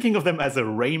 I'm thinking of them as a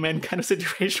Rayman kind of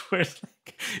situation where it's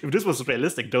like, if this was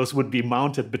realistic, those would be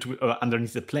mounted between,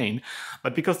 underneath the plane.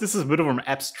 But because this is a bit of an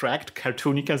abstract,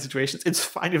 cartoony kind of situation, it's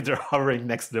fine if they're hovering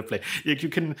next to the plane. Like, you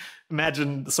can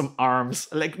imagine some arms,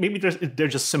 like maybe they're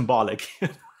just symbolic. I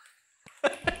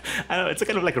don't know, it's a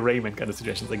kind of like a Rayman kind of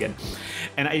situations again.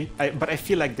 And but I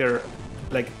feel like they're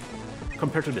like,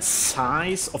 compared to the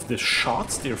size of the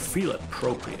shots, they feel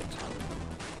appropriate.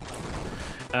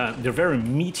 They're very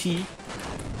meaty.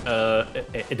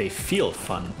 They feel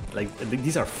fun. Like,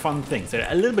 these are fun things. They're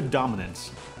a little bit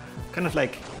dominant, kind of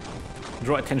like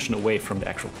draw attention away from the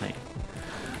actual plane.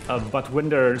 But when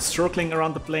they're circling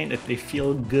around the plane, they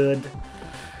feel good.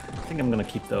 I think I'm gonna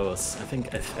keep those. I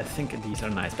think these are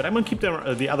nice, but I'm gonna keep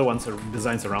the other ones or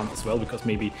designs around as well, because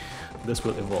maybe this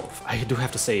will evolve. I do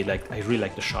have to say, like, I really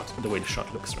like the shot, the way the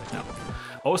shot looks right now.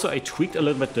 Also, I tweaked a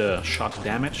little bit the shot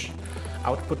damage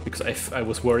output, because I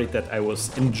was worried that I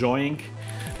was enjoying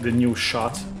the new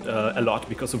shot a lot,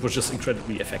 because it was just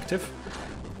incredibly effective.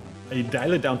 I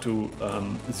dial it down to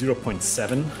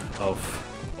 0.7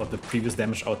 of the previous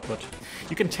damage output.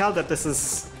 You can tell that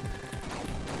this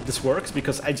works,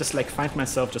 because I just like find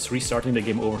myself just restarting the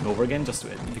game over and over again, just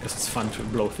because it's fun to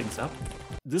blow things up.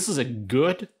 This is a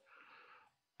good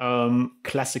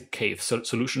classic cave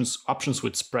solutions. Options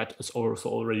with spread is also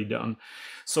already done.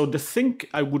 So the thing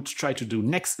I would try to do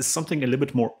next is something a little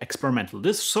bit more experimental.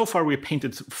 This, so far, we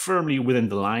painted firmly within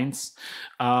the lines,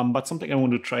 but something I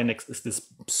want to try next is this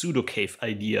pseudo cave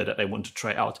idea that I want to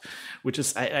try out, which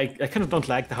is I kind of don't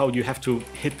like how you have to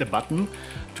hit the button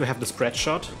to have the spread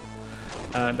shot.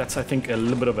 That's, I think, a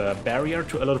little bit of a barrier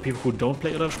to a lot of people who don't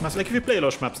play a lot of shmups. Like, if you play a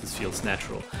lot of shmups, this feels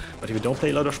natural. But if you don't play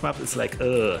a lot of shmups, it's like,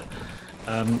 ugh.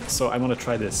 So I want to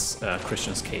try this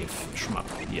Krystian's Cave shmup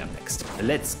idea next.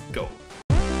 Let's go.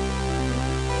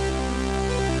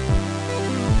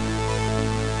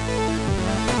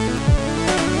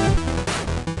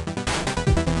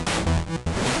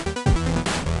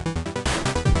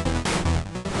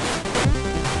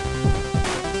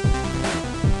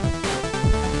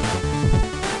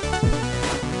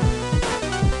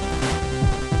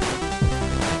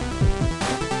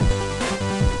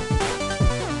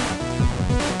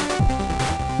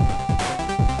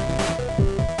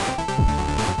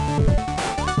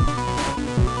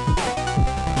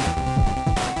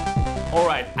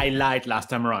 I lied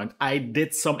last time around. I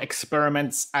did some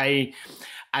experiments. I've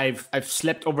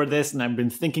slept over this, and I've been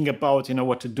thinking about, you know,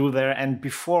 what to do there. And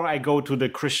before I go to the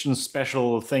Krystian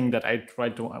special thing that I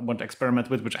want to experiment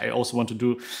with, which I also want to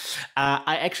do,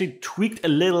 I actually tweaked a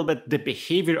little bit the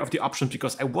behavior of the options,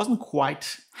 because I wasn't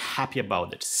quite happy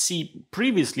about it. See,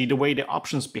 previously the way the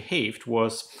options behaved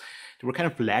was they were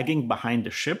kind of lagging behind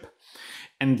the ship,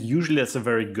 and usually that's a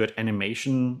very good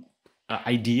animation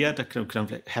idea that kind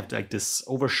of have like this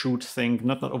overshoot thing,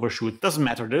 not overshoot, doesn't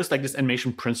matter. There's like this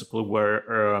animation principle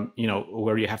where you know,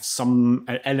 where you have some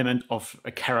element of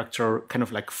a character kind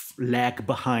of like lag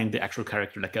behind the actual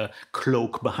character, like a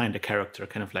cloak behind the character,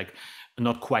 kind of like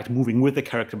not quite moving with the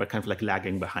character, but kind of like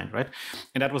lagging behind, right?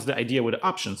 And that was the idea with the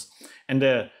options. And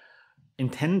the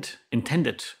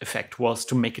intended effect was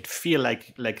to make it feel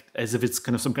like as if it's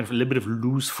kind of some kind of a little bit of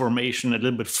loose formation, a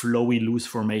little bit flowy loose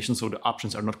formation, so the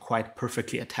options are not quite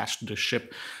perfectly attached to the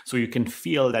ship, so you can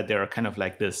feel that they're kind of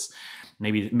like this,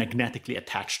 maybe magnetically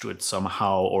attached to it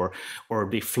somehow, or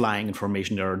they flying in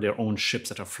formation. There are their own ships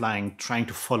that are flying, trying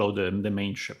to follow the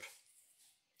main ship.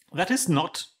 That is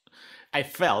not, I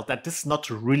felt that this is not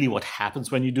really what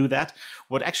happens when you do that.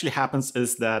 What actually happens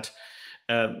is that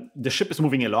the ship is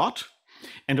moving a lot,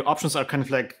 and the options are kind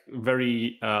of like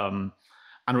very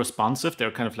unresponsive. They're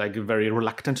kind of like very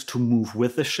reluctant to move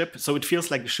with the ship. So it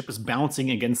feels like the ship is bouncing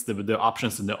against the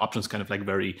options, and the options kind of like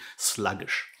very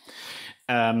sluggish.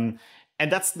 And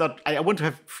that's not, I want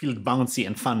to feel bouncy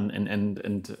and fun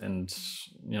and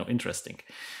you know, interesting.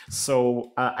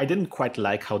 So I didn't quite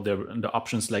like how the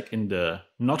options, like in the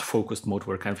not focused mode,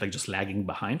 were kind of like just lagging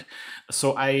behind.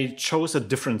 So I chose a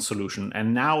different solution,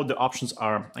 and now the options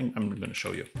are, I'm going to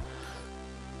show you.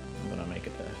 I'm going to make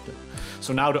it after.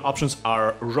 So now the options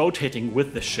are rotating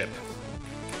with the ship.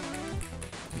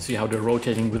 You see how they're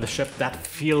rotating with the ship? That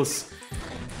feels,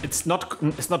 it's not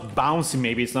bouncy,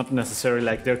 maybe it's not necessarily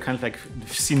like they're kind of like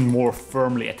seen more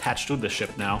firmly attached to the ship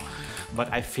now,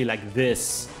 but I feel like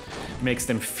this makes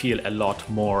them feel a lot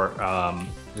more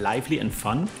lively and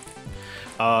fun.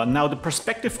 Now the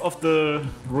perspective of the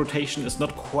rotation is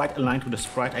not quite aligned with the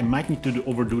sprite. I might need to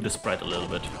overdo the sprite a little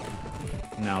bit.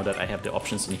 now that I have the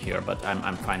options in here, but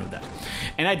I'm fine with that.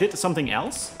 And I did something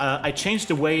else. I changed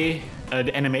the way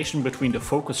the animation between the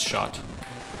focus shot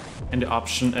and the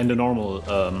option and the normal,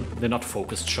 the not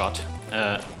focused shot,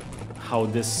 how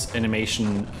this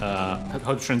animation,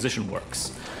 how the transition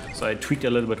works. So I tweaked a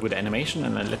little bit with the animation,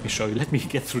 and let me show you. Let me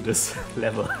get through this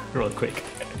level real quick.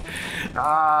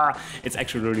 It's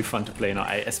actually really fun to play now.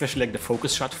 Especially like the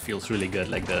focus shot feels really good.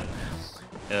 Like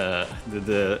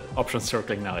the option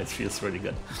circling now, it feels really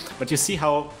good. But you see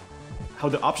how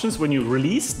the options, when you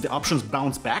release, the options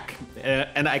bounce back,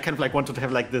 and I kind of like wanted to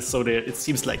have like this, so it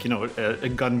seems like, you know, a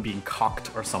gun being cocked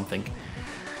or something.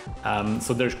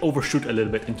 So they overshoot a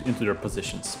little bit into their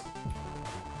positions.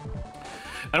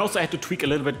 And also I had to tweak a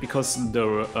little bit because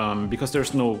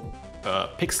there's no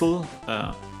pixel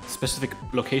specific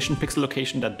location, pixel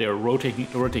location that they're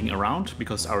rotating around,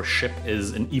 because our ship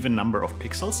is an even number of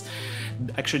pixels.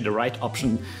 Actually, the right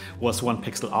option was 1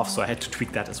 pixel off, so I had to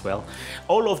tweak that as well.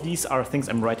 All of these are things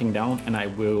I'm writing down, and I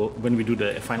will, when we do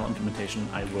the final implementation,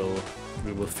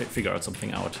 we will figure out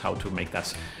something out how to make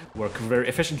that work very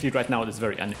efficiently. Right now, it's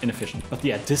very inefficient. But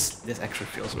yeah, this actually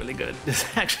feels really good. This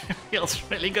actually feels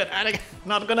really good. I'm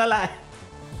not gonna lie.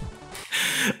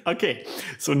 Okay,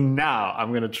 so now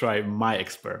I'm gonna try my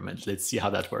experiment. Let's see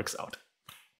how that works out.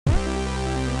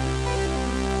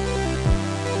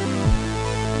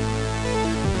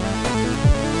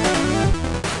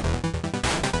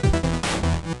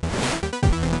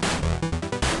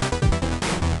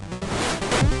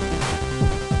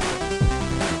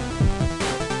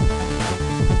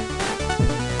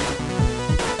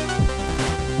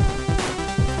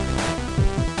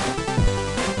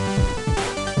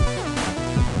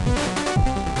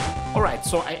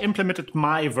 So I implemented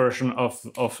my version of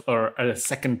a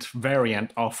second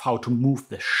variant of how to move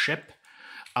the ship.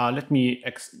 Let me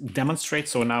demonstrate.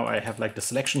 So now I have like the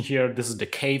selection here. This is the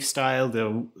cave style,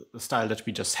 the style that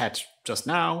we just had just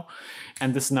now.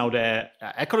 And this is now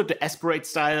I call it the aspirate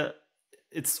style.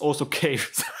 It's also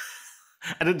cave.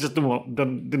 I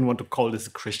didn't want to call this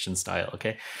a Krystian style,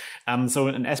 okay? So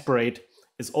an aspirate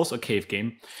is also a cave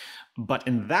game. But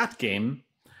in that game,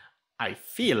 I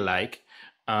feel like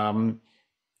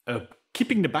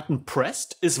keeping the button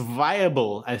pressed is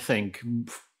viable, I think.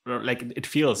 Like, it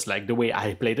feels like the way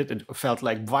I played it, it felt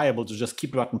like viable to just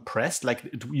keep the button pressed. Like,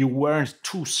 you weren't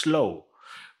too slow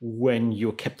when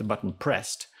you kept the button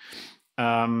pressed.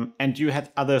 And you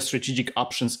had other strategic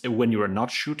options when you were not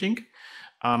shooting.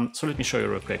 So let me show you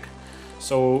real quick.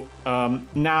 So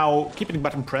now keeping the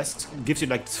button pressed gives you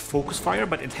like this focus fire,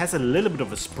 but it has a little bit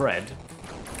of a spread.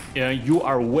 You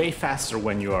are way faster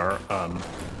when you are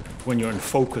when you're in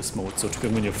focus mode, so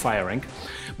when you're firing.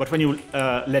 But when you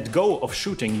let go of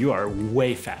shooting, you are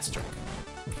way faster.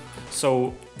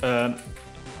 So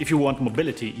if you want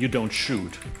mobility, you don't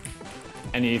shoot.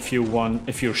 And if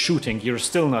you're shooting, you're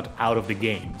still not out of the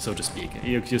game, so to speak.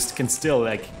 You just can still,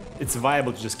 like, it's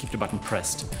viable to just keep the button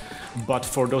pressed. But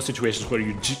for those situations where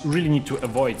you really need to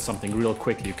avoid something real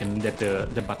quickly, you can let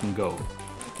the button go.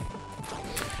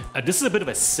 This is a bit of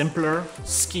a simpler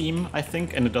scheme, I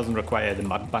think, and it doesn't require the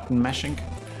button mashing.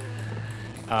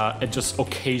 It just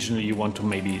occasionally you want to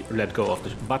maybe let go of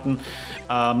the button.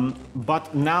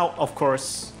 But now, of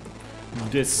course,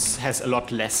 this has a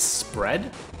lot less spread.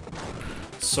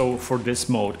 So for this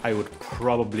mode, I would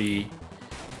probably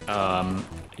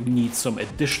need some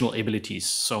additional abilities,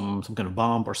 some kind of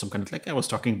bomb or some kind of, like I was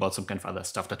talking about, some kind of other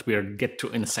stuff that we'll get to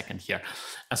in a second here.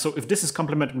 So if this is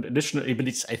complemented with additional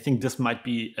abilities, I think this might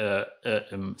be a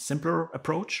simpler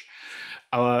approach.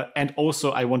 And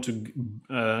also I want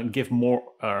to give more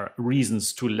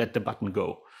reasons to let the button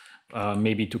go.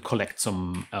 Maybe to collect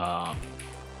some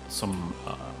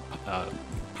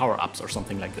power-ups or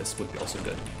something like this would be also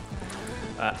good.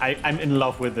 I'm in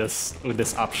love with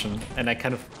this option, and I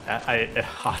kind of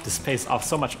this pays off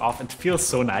so much off. It feels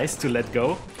so nice to let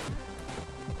go,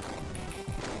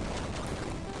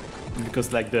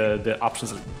 because like the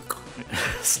options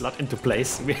slot into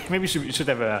place. Maybe we should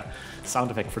have a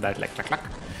sound effect for that, like clack clack.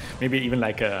 Maybe even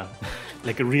like a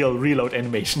real reload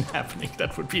animation happening.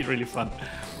 That would be really fun.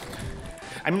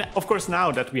 I mean, of course,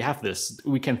 now that we have this,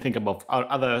 we can think about our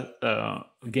other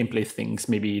gameplay things.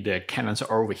 Maybe the cannons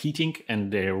are overheating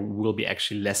and they will be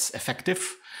actually less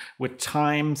effective with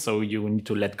time. So you need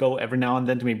to let go every now and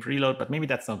then to maybe reload, but maybe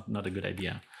that's not a good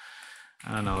idea.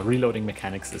 I don't know, reloading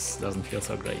mechanics doesn't feel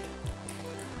so great.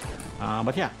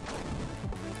 But yeah.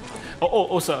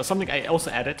 Also, something I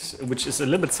also added, which is a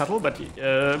little bit subtle, but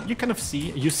you kind of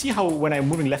see how when I'm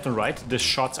moving left and right, the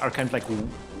shots are kind of like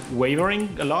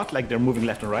wavering a lot, like they're moving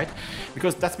left and right,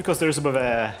 because there's a bit of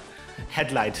a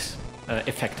headlight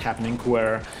effect happening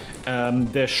where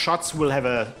the shots will have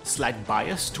a slight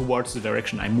bias towards the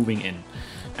direction I'm moving in.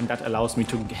 And that allows me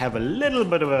to have a little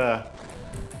bit of a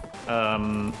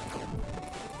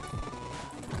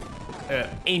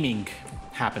aiming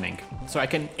happening. So I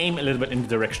can aim a little bit in the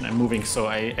direction I'm moving, so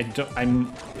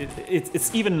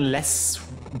it's even less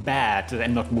bad that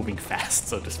I'm not moving fast,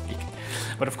 so to speak.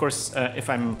 But of course, if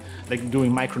I'm like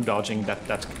doing micro dodging,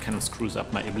 that kind of screws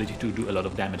up my ability to do a lot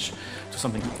of damage to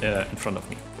something in front of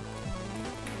me.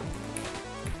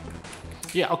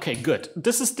 Yeah, okay, good.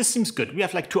 This seems good. We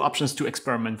have like 2 options to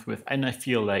experiment with, and I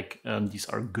feel like these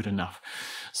are good enough.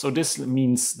 So this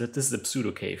means that this is the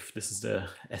pseudo cave. This is the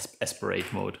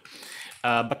aspirate mode.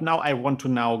 But now I want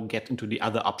to get into the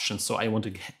other options. So I want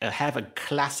to have a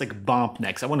classic bump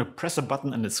next. I want to press a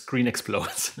button and the screen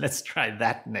explodes. Let's try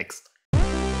that next.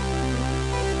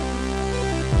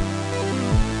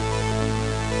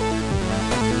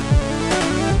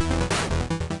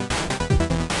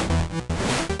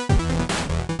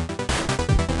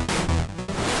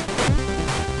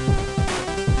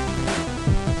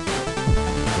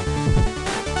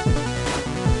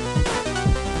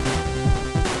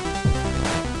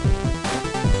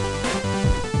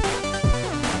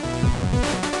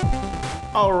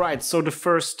 All right, so the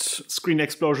first screen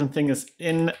explosion thing is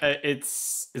in.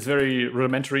 It's very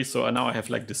rudimentary. So now I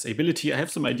have like this ability. I have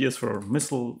some ideas for a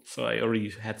missile. So I already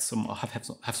had have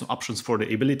some options for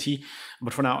the ability.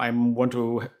 But for now, I want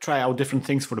to try out different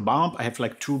things for the bomb. I have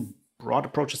like 2 broad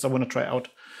approaches I want to try out.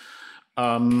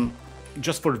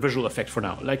 Just for the visual effect for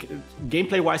now. Like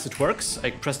gameplay-wise, it works.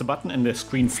 I press the button and the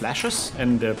screen flashes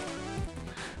and the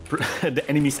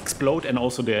enemies explode, and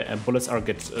also the bullets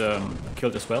get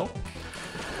killed as well.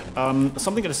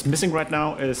 Something that is missing right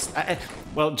now is,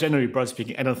 well, generally broadly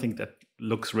speaking, I don't think that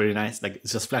looks really nice. Like, it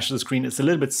just flashes the screen. It's a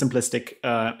little bit simplistic.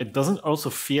 It doesn't also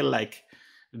feel like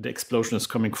the explosion is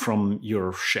coming from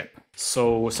your ship.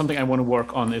 So something I want to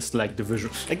work on is like the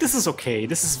visual. Like, this is okay.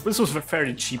 This was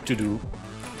fairly cheap to do,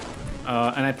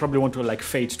 and I probably want to like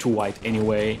fade to white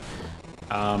anyway.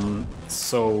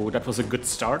 So that was a good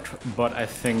start. But I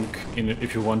think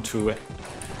if you want to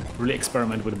really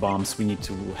experiment with bombs, we need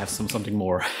to have something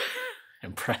more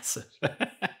impressive.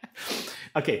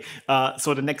 Okay,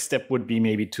 so the next step would be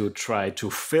maybe to try to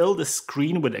fill the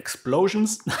screen with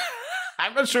explosions.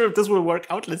 I'm not sure if this will work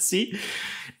out. Let's see.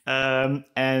 And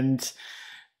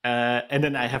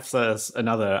then I have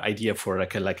another idea for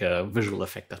like a visual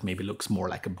effect that maybe looks more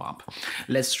like a bomb.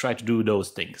 Let's try to do those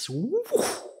things. Woo!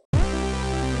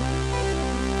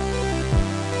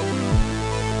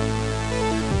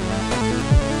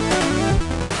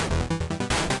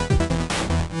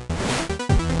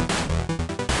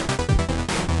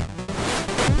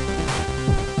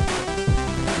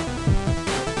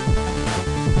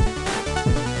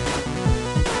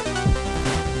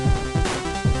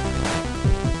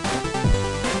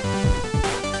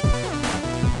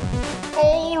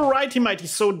 Mighty.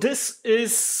 So this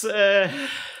is... Are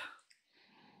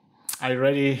you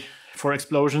ready for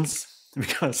explosions?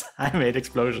 Because I made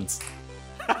explosions.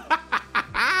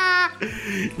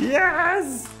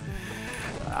 Yes!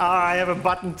 I have a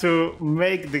button to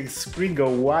make the screen go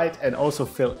white and also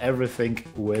fill everything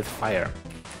with fire.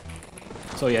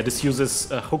 So yeah, this uses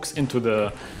hooks into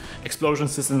the explosion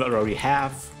system that I already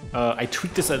have. I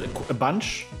tweaked this a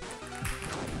bunch.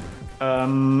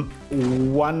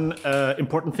 One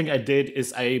important thing I did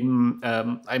is I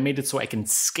made it so I can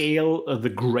scale the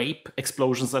grape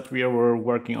explosions that we were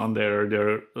working on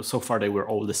there. So far they were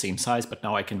all the same size, but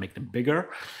now I can make them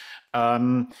bigger.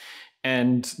 And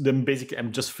then basically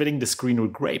I'm just filling the screen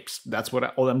with grapes. That's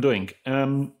all I'm doing.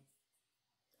 And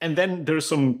then there's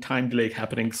some time delay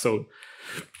happening, so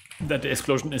that the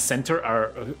explosion in the center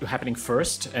are happening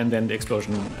first, and then the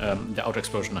explosion, the outer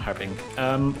explosion are happening.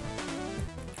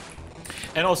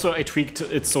 And also I tweaked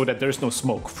it so that there's no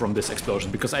smoke from this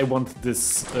explosion, because I want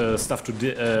this stuff to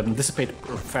dissipate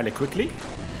fairly quickly.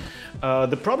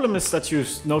 The problem is that you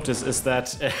notice is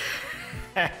that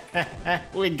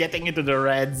we're getting into the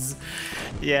reds.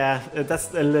 Yeah,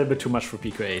 that's a little bit too much for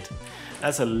Pico-8.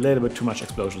 That's a little bit too much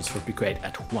explosions for Pico-8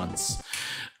 at once.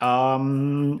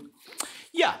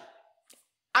 Yeah.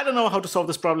 I don't know how to solve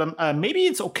this problem. Maybe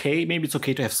it's okay. Maybe it's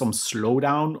okay to have some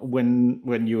slowdown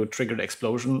when you trigger the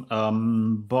explosion.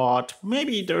 But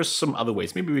maybe there's some other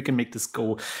ways. Maybe we can make this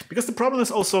go. Because the problem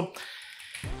is also,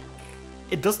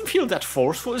 it doesn't feel that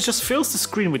forceful. It just fills the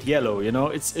screen with yellow. You know,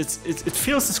 it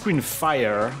fills the screen with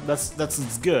fire.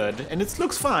 That's good, and it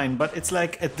looks fine. But it's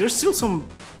like there's still some,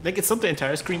 like, it's not the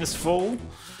entire screen is full,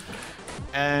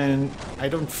 and I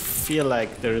don't feel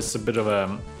like there's a bit of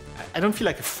a. I don't feel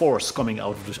like a force coming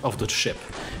out of the ship.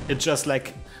 It's just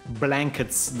like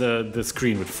blankets the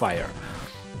screen with fire.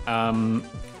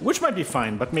 Which might be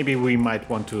fine, but maybe we might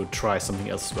want to try something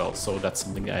else as well. So that's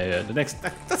something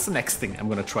that's the next thing I'm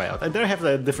gonna try out. I have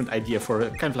a different idea for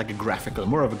kind of like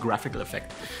more of a graphical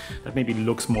effect that maybe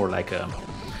looks more like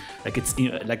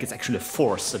it's actually a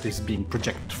force that is being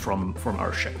projected from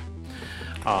our ship.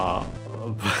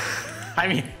 I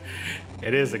mean,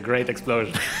 it is a great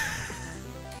explosion.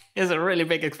 It's a really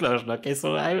big explosion. Okay,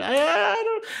 so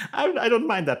I don't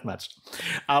mind that much.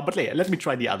 But let me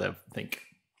try the other thing.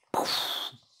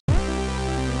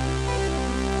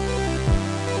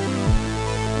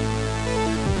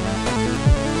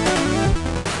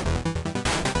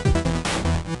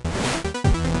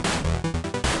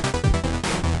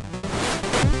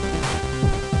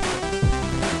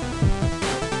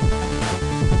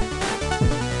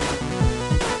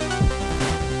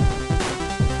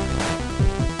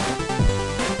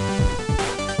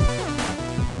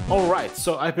 Alright,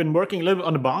 so I've been working a little bit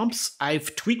on the bombs.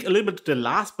 I've tweaked a little bit the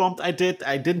last bomb I did.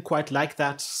 I didn't quite like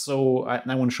that, so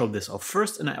I want to show this off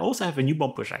first. And I also have a new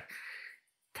bomb which I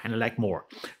kind of like more.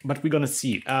 But we're gonna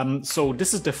see. So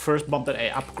this is the first bomb that I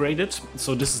upgraded.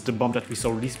 So this is the bomb that we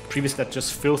saw previously that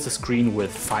just fills the screen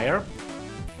with fire.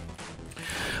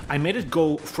 I made it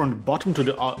go from the bottom to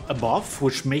the above,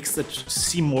 which makes it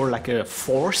seem more like a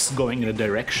force going in a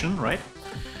direction, right?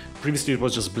 Previously it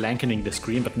was just blanketing the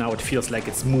screen, but now it feels like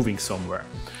it's moving somewhere.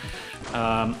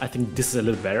 I think this is a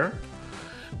little better.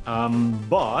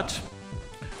 But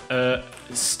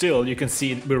still, you can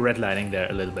see we're redlining there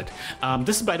a little bit.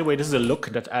 This is, by the way, this is a look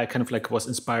that I kind of like was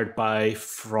inspired by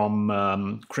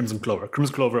from Crimson Clover.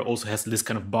 Crimson Clover also has this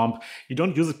kind of bomb. You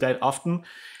don't use it that often,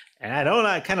 and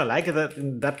I kind of like it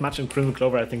that much in Crimson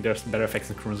Clover. I think there's better effects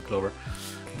in Crimson Clover.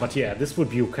 But yeah, this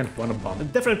would be kind of one of bomb.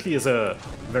 It definitely is a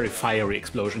very fiery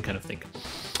explosion kind of thing.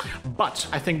 But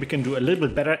I think we can do a little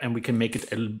bit better and we can make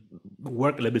it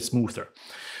work a little bit smoother.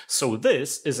 So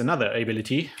this is another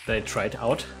ability that I tried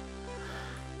out.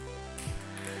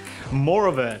 More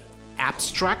of an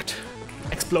abstract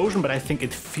explosion, but I think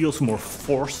it feels more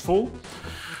forceful.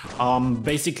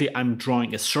 Basically, I'm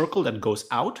drawing a circle that goes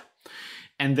out.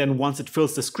 And then once it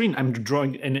fills the screen, I'm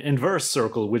drawing an inverse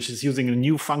circle, which is using the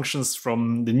new functions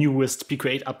from the newest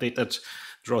Pico-8 update that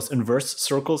draws inverse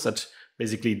circles. That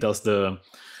basically does the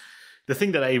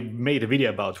thing that I made a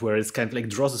video about, where it's kind of like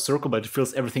draws a circle, but it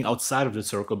fills everything outside of the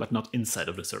circle, but not inside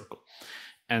of the circle.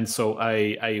 And so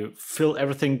I fill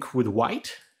everything with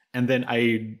white, and then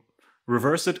I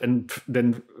reverse it, and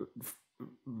then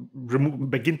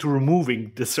begin to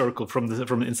removing the circle from the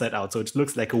inside out, so it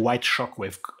looks like a white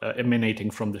shockwave emanating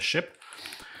from the ship.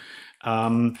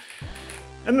 And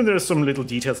then there's some little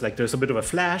details, like there's a bit of a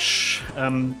flash.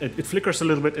 It flickers a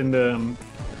little bit in the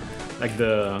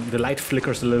the light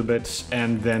flickers a little bit,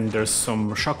 and then there's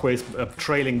some shockwaves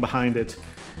trailing behind it.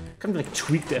 Kind of like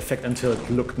tweak the effect until it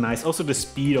looked nice. Also, the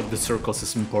speed of the circles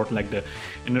is important. Like the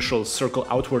initial circle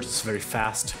outwards is very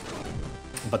fast,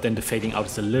 but then the fading out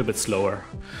is a little bit slower.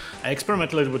 I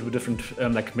experimented a little bit with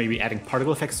different, like maybe adding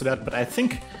particle effects to that, but I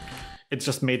think it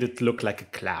just made it look like a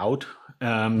cloud.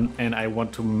 And I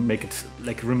want to make it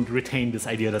like retain this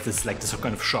idea that it's like this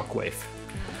kind of shockwave.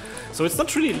 So it's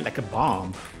not really like a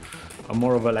bomb, or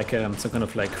more of a some kind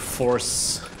of like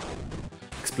force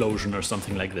explosion or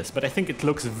something like this. But I think it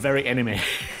looks very anime,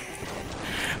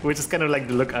 which is kind of like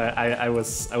the look I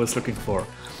was looking for.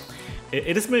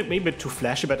 It is maybe a bit too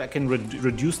flashy, but I can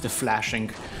reduce the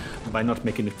flashing by not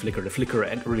making it flicker. The flicker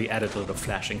really added a lot of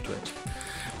flashing to it.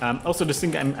 Also, the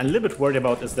thing I'm a little bit worried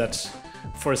about is that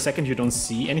for a second you don't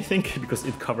see anything because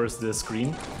it covers the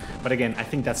screen. But again, I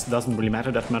think that doesn't really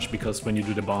matter that much, because when you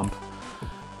do the bomb,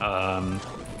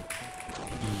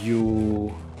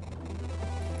 you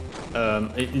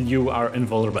are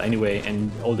invulnerable anyway, and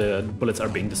all the bullets are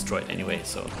being destroyed anyway,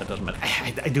 so that doesn't matter.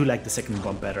 I do like the second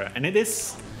bomb better, and it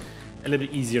is a little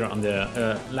bit easier on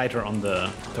the lighter on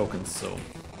the tokens. So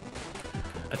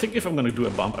I think if I'm gonna do a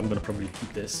bomb, I'm gonna probably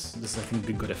keep this. This is, I think,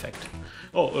 a good effect.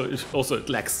 Oh, it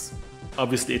lacks.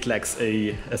 Obviously, it lacks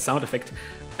a sound effect,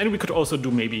 and we could also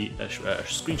do maybe a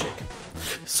screen shake.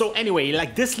 So anyway,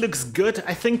 like, this looks good.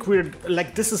 I think we're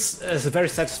like, this is a very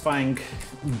satisfying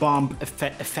bomb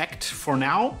effect for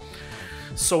now.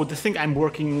 So the thing I'm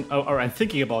working or I'm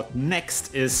thinking about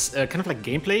next is kind of like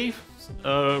gameplay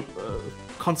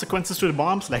consequences to the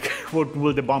bombs. Like, what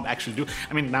will the bomb actually do?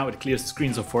 I mean, now it clears the screen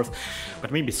and so forth,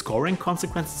 but maybe scoring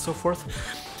consequences and so forth.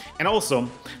 And also,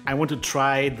 I want to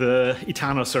try the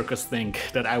Itano Circus thing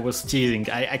that I was teasing.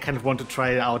 I kind of want to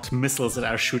try out missiles that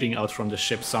are shooting out from the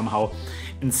ship somehow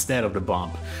instead of the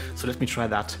bomb. So let me try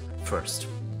that first.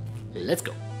 Let's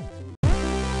go.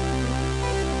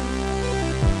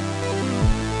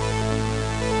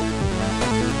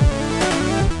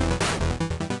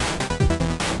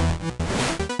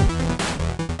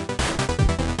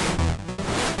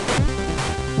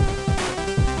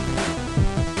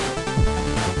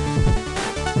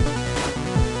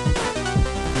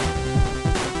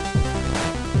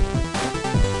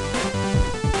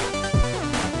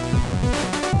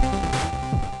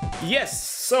 Yes,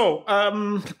 so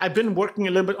I've been working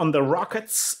a little bit on the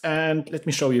rockets, and let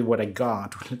me show you what I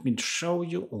got.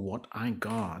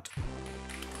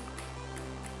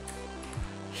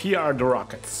 Here are the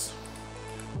rockets.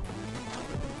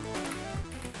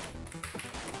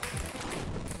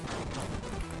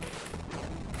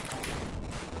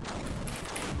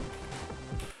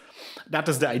 That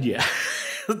is the idea.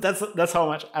 that's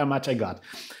how much I got.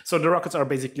 So the rockets are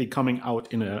basically coming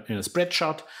out in a spread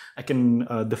shot. I can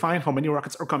define how many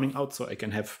rockets are coming out, so I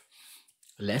can have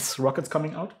less rockets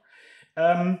coming out.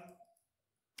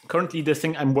 Currently, the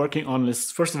thing I'm working on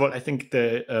is, first of all, I think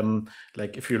the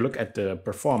like if you look at the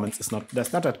performance, that's not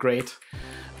that great.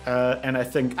 And I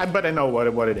think, but I know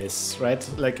what it is, right?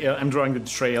 Like I'm drawing the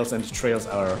trails, and the trails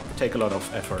take a lot of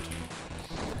effort.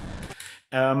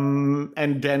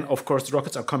 And then, of course, the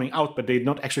rockets are coming out, but they're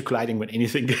not actually colliding with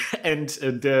anything. And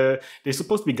they're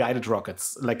supposed to be guided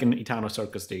rockets, like in Itano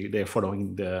Circus. They're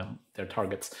following their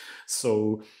targets.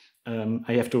 So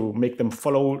I have to make them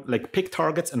pick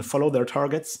targets and follow their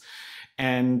targets.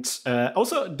 And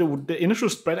also, the initial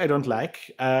spread I don't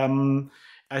like.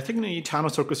 I think in the Itano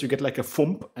Circus you get like a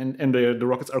thump, and the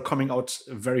rockets are coming out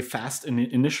very fast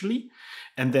initially.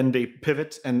 And then they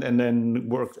pivot and then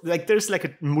work. Like there's like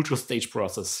a mutual stage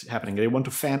process happening. They want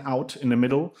to fan out in the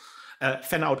middle,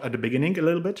 fan out at the beginning a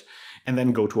little bit, and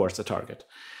then go towards the target.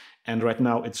 And right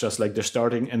now it's just like they're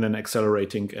starting and then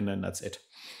accelerating, and then that's it.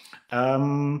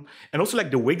 And also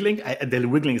like the wiggling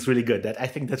is really good. I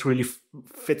think that really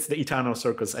fits the Itano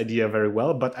Circus idea very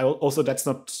well. But also that's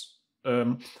not.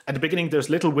 At the beginning there's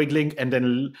little wiggling, and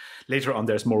then later on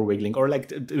there's more wiggling. Or like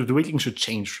the wiggling should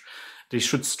change. They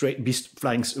should be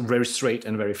flying very straight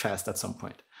and very fast at some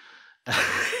point.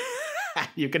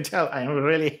 You can tell I'm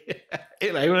really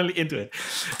into it.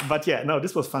 But yeah, no,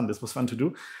 this was fun. This was fun to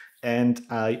do. And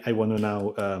I want to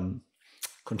now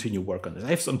continue work on this.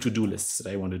 I have some to-do lists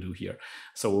that I want to do here.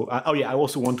 So, I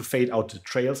also want to fade out the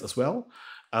trails as well.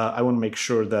 I want to make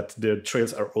sure that the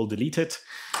trails are all deleted.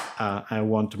 I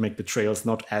want to make the trails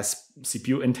not as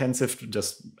CPU intensive,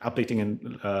 just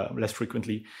updating less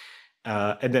frequently.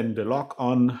 And then the lock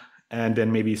on, and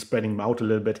then maybe spreading them out a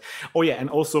little bit. Oh yeah,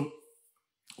 and also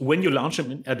when you launch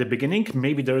them at the beginning,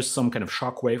 maybe there's some kind of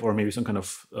shockwave, or maybe some kind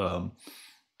of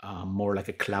more like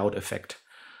a cloud effect.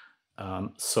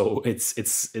 So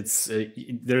there's a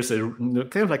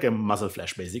kind of like a muzzle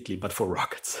flash basically, but for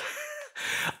rockets.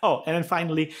 Oh, and then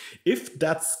finally, if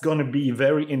that's gonna be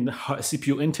very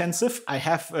CPU intensive, I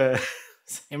have a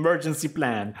emergency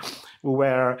plan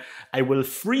where I will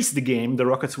freeze the game, the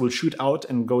rockets will shoot out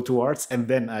and go towards, and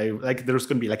then there's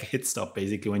going to be like a hit stop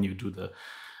basically when you do the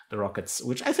rockets,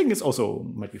 which I think is also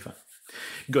might be fun.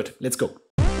 Good, let's go.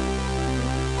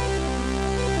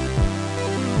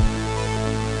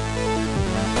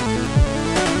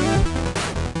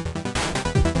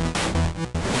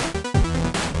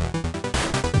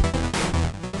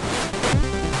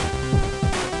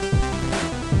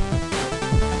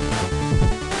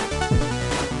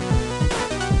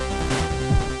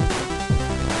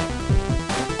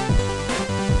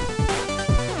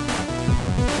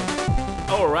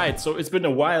 So it's been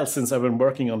a while since I've been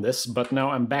working on this, but now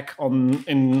I'm back on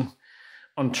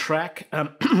track.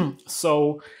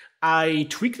 So I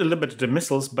tweaked a little bit the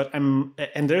missiles, but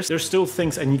there's still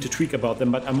things I need to tweak about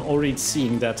them. But I'm already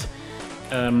seeing that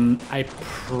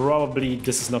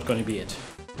this is not going to be it.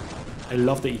 I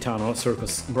love the Itano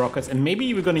Circus rockets, and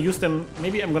maybe we're going to use them.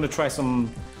 Maybe I'm going to try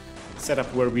some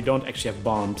setup where we don't actually have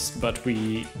bombs, but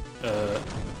we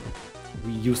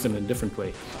use them in a different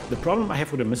way. The problem I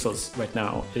have with the missiles right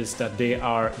now is that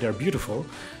they're beautiful,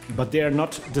 but they are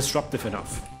not disruptive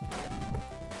enough.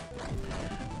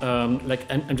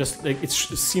 I'm just like, it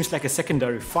seems like a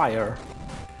secondary fire,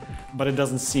 but it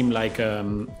doesn't seem like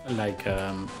this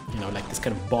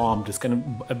kind of bomb.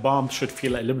 A bomb should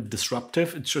feel a little bit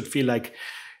disruptive. It should feel like,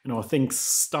 things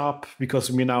stop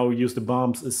because we now use the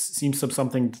bombs. It seems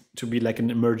something to be like an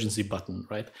emergency button,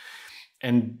 right?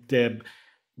 And the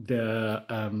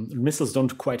missiles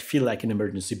don't quite feel like an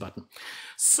emergency button.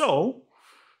 So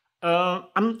I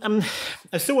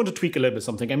still want to tweak a little bit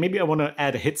something, and maybe I want to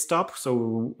add a hit stop.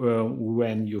 So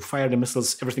when you fire the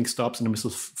missiles, everything stops and the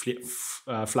missiles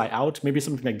fly out. Maybe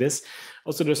something like this.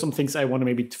 Also, there's some things I want to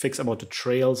maybe fix about the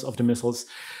trails of the missiles.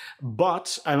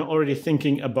 But I'm already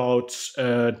thinking about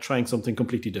trying something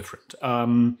completely different.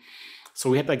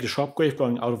 So we had like the shockwave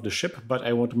going out of the ship, but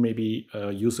I want to maybe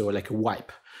use a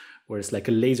wipe, where it's like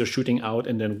a laser shooting out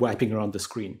and then wiping around the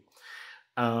screen.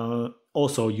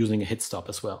 Also using a hit stop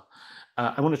as well.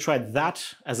 I want to try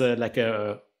that as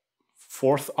a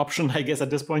fourth option, I guess, at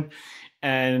this point.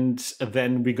 And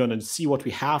then we're going to see what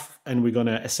we have, and we're going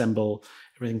to assemble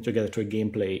everything together to a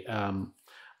gameplay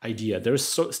idea. There's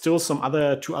still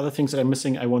two other things that I'm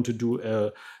missing. I want to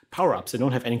do power-ups. I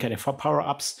don't have any kind of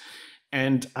power-ups.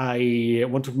 And I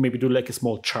want to maybe do like a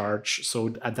small charge. So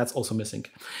that's also missing.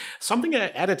 Something I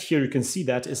added here, you can see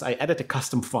that, is I added a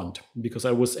custom font because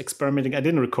I was experimenting. I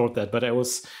didn't record that, but I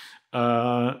was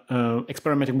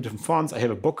experimenting with different fonts. I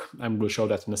have a book. I will show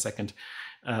that in a second.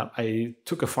 I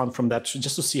took a font from that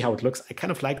just to see how it looks. I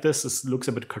kind of like this. This looks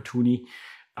a bit cartoony,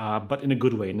 but in a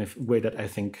good way, in a way that I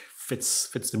think fits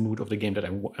the mood of the game that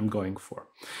I'm going for.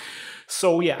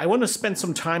 So yeah, I want to spend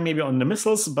some time maybe on the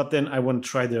missiles, but then I want to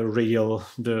try the radial,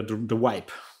 the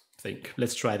wipe thing.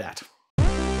 Let's try that.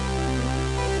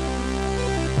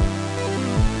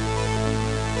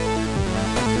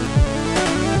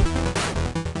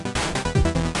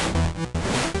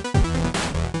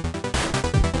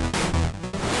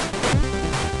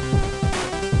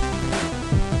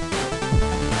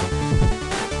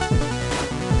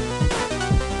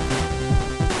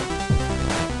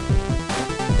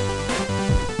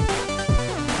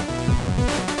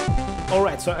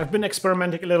 Alright, so I've been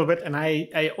experimenting a little bit, and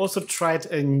I also tried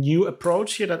a new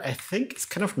approach here that I think is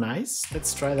kind of nice.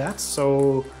 Let's try that.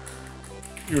 So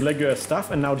you leg your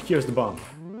stuff, and now here's the bomb.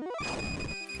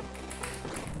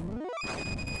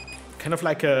 Kind of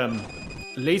like a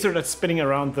laser that's spinning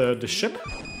around the ship.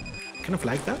 Kind of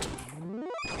like that.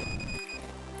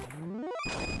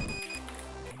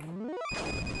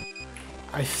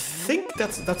 I think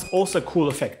that's also a cool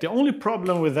effect. The only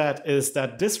problem with that is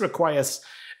that this requires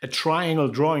a triangle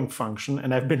drawing function,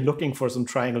 and I've been looking for some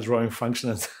triangle drawing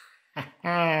functions.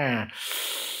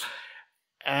 It's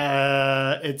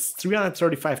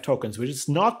 335 tokens, which is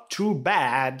not too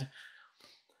bad,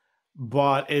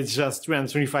 but it's just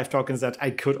 335 tokens that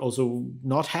I could also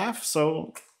not have.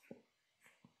 So,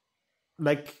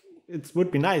 like, it would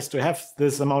be nice to have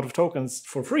this amount of tokens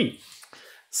for free.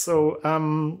 So,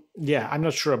 yeah, I'm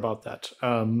not sure about that.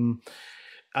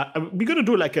 We're going to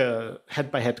do like a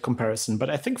head-by-head comparison, but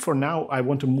I think for now I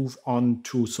want to move on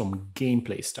to some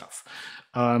gameplay stuff.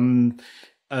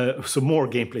 So more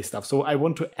gameplay stuff. So I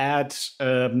want to add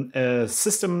a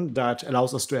system that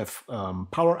allows us to have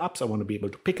power-ups. I want to be able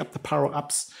to pick up the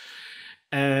power-ups.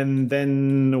 And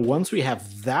then once we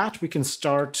have that, we can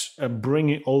start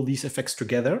bringing all these effects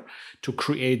together to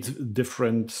create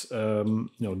different,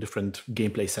 different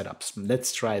gameplay setups.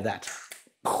 Let's try that.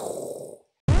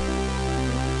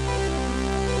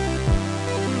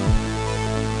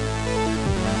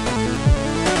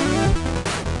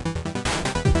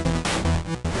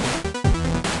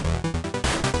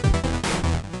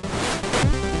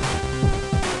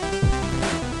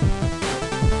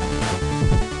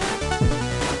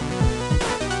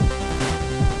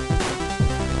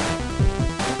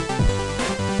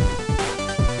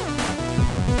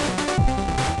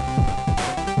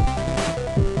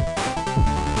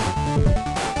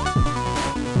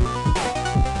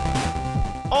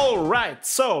 Right,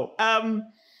 so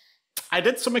I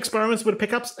did some experiments with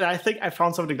pickups, and I think I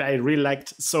found something that I really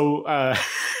liked. So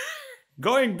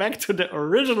going back to the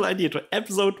original idea, to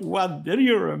episode 1, do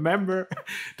you remember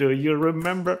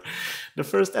the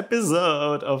first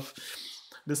episode of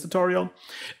this tutorial?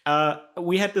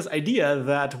 We had this idea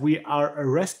that we are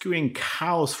rescuing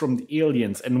cows from the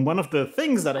aliens, and one of the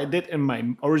things that I did in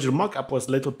my original mockup was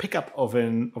a little pickup of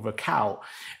a cow.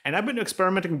 And I've been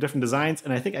experimenting with different designs,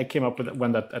 and I think I came up with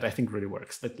one that I think really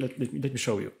works. Let me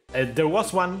show you. There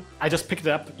was one, I just picked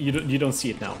it up, you don't see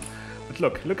it now. But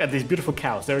look at these beautiful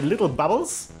cows. They're little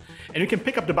bubbles, and you can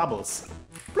pick up the bubbles.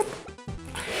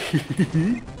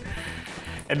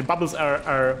 And the bubbles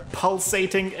are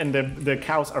pulsating, and the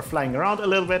cows are flying around a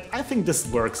little bit. I think this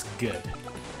works good.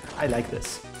 I like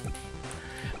this.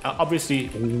 Obviously,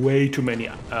 way too many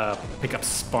pickups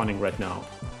spawning right now.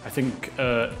 I think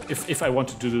if I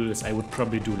wanted to do this, I would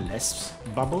probably do less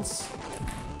bubbles.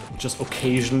 Just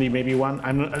occasionally, maybe one.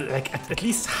 I'm like at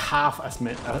least half as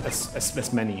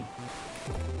many.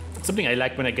 Something I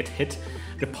like when I get hit,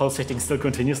 the pulsating still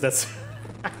continues. That's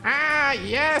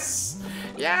yes,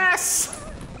 yes.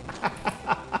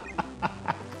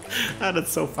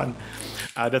 That's so fun.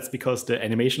 That's because the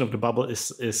animation of the bubble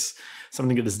is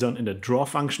something that is done in the draw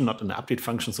function, not in the update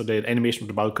function, so the animation of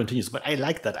the bubble continues. But I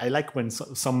like that. I like when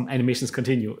some animations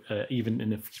continue, even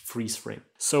in a freeze frame.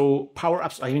 So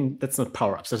power-ups, I mean, that's not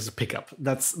power-ups, that's a pickup.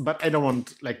 But I don't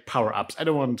want like power-ups. I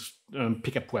don't want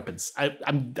pick-up weapons.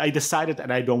 I decided that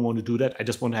I don't want to do that. I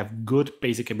just want to have good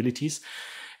basic abilities.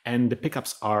 And the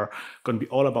pickups are going to be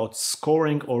all about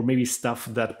scoring, or maybe stuff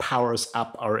that powers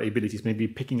up our abilities. Maybe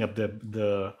picking up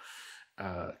the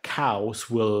cows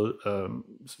will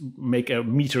make a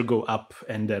meter go up,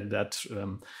 and that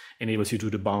enables you to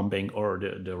do the bombing or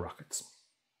the rockets.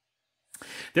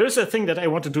 There is a thing that I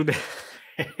want to do.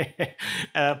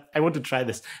 I want to try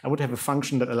this. I want to have a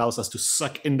function that allows us to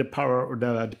suck in the power or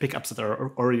the pickups that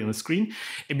are already on the screen,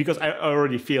 because I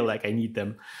already feel like I need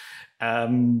them.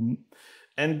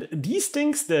 And these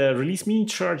things, the release mini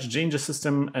charge, Danger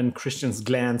system, and Krystian's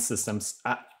glance systems,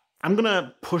 I'm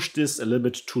gonna push this a little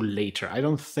bit to later. I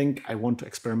don't think I want to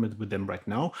experiment with them right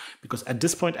now, because at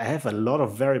this point I have a lot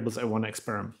of variables I want to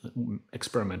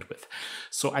experiment with.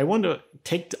 So I want to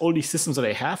take all these systems that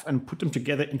I have and put them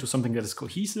together into something that is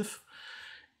cohesive.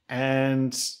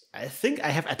 And I think I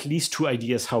have at least 2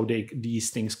 ideas how these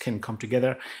things can come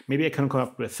together. Maybe I can come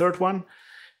up with a third one,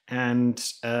 and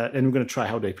then we're gonna try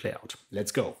how they play out.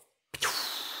 Let's go.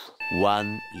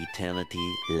 One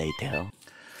eternity later.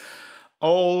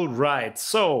 All right,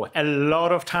 so a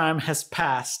lot of time has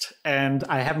passed and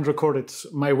I haven't recorded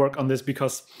my work on this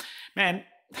because, man,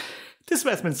 this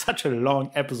has been such a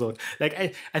long episode.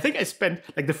 Like I think I spent,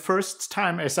 like, the first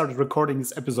time I started recording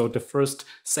this episode, the first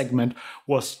segment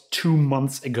was 2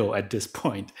 months ago at this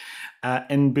point.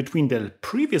 And between the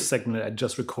previous segment I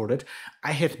just recorded,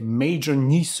 I had major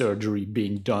knee surgery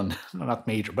being done. Not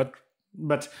major, but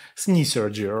knee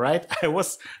surgery, right? I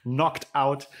was knocked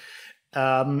out.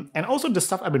 And also the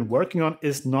stuff I've been working on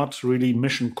is not really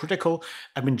mission critical.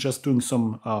 I've been just doing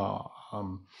some,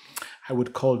 I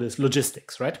would call this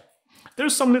logistics, right?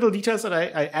 There's some little details that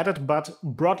I added, but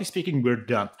broadly speaking, we're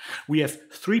done. We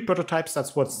have 3 prototypes.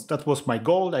 That was my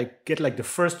goal. I get like the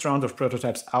first round of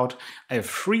prototypes out. I have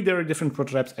 3 very different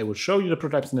prototypes. I will show you the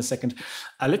prototypes in a second.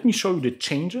 Let me show you the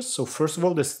changes. So first of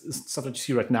all, this stuff that you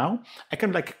see right now, I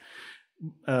can like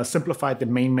simplified the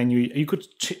main menu. You could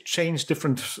change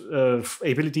different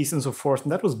abilities and so forth,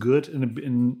 and that was good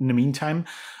in the meantime.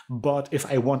 But if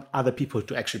I want other people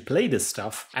to actually play this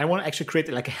stuff, I want to actually create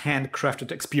like a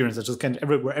handcrafted experience that just kind of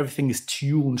where everything is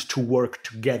tuned to work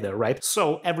together, right?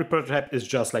 So every prototype is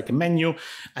just like a menu.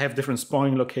 I have different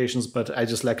spawning locations, but I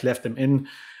just like left them in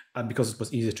because it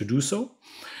was easier to do so.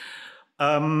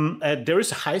 There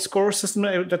is a high score system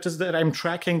that I'm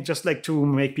tracking, just like to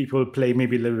make people play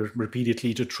maybe a little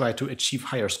repeatedly to try to achieve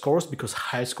higher scores, because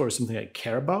high score is something I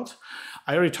care about.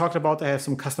 I already talked about I have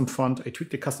some custom font. I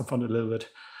tweaked the custom font a little bit.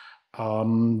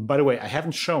 By the way, I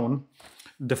haven't shown.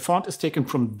 The font is taken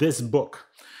from this book.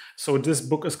 So this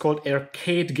book is called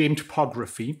Arcade Game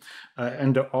Topography,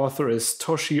 and the author is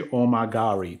Toshi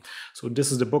Omagari. So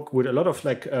this is the book with a lot of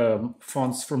like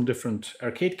fonts from different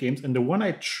arcade games, and the one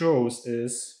I chose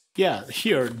is, yeah,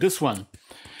 here, this one.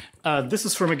 This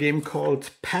is from a game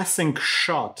called Passing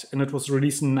Shot, and it was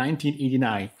released in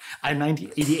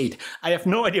 1988. I have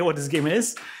no idea what this game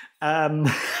is.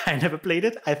 I never played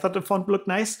it. I thought the font looked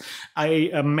nice.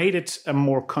 I made it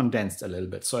more condensed a little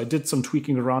bit. So I did some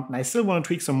tweaking around, and I still want to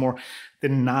tweak some more. The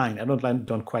 9, I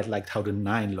don't quite like how the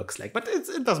 9 looks like, but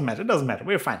it doesn't matter. It doesn't matter.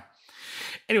 We're fine.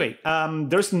 Anyway,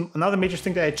 there's another major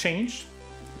thing that I changed.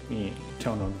 Let me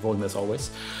turn on volume as always.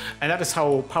 And that is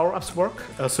how power-ups work.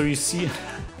 So you see,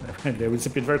 they will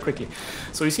disappear very quickly.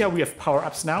 So you see how we have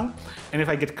power-ups now, and if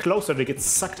I get closer, they get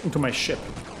sucked into my ship.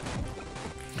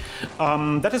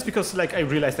 That is because, like, I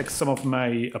realized like some of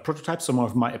my prototypes, some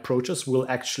of my approaches will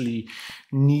actually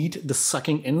need the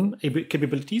sucking in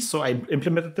capabilities. So I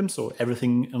implemented them so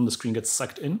everything on the screen gets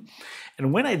sucked in.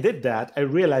 And when I did that, I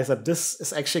realized that this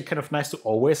is actually kind of nice to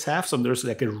always have. So there's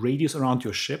like a radius around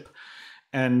your ship.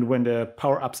 And when the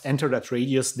power-ups enter that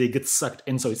radius, they get sucked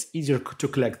in, so it's easier to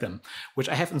collect them, which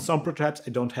I have in some prototypes, I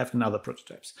don't have in other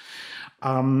prototypes.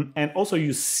 And also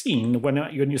you've seen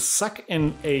when you suck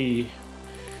in a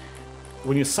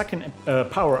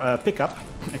power pickup,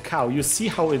 a cow, you see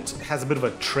how it has a bit of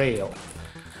a trail.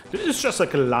 It's just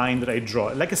like a line that I draw,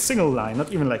 like a single line,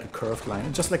 not even like a curved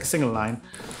line, just like a single line.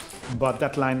 But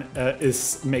that line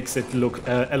makes it look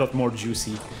a lot more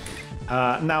juicy.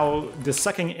 Now, the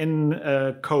sucking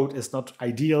in code is not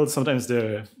ideal. Sometimes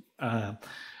the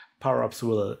power-ups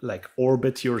will like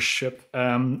orbit your ship.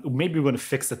 Maybe we're going to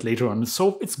fix that later on.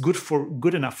 So it's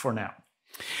good enough for now.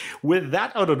 With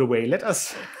that out of the way, let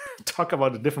us talk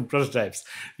about the different prototypes.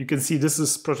 You can see this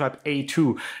is prototype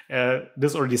A2.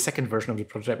 This is already the second version of the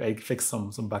prototype. I fixed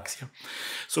some bugs here.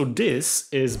 So this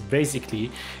is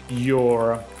basically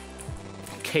your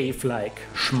cave-like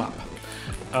shmup.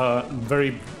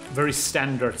 Very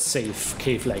standard, safe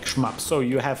cave-like shmup. So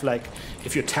you have like,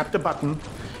 if you tap the button,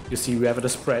 you see we have the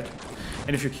spread.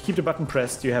 And if you keep the button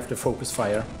pressed, you have the focus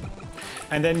fire.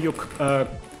 And then you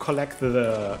collect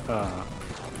the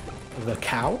the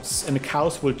cows, and the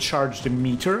cows will charge the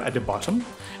meter at the bottom.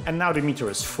 And now the meter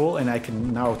is full, and I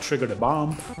can now trigger the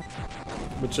bomb,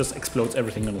 which just explodes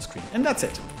everything on the screen. And that's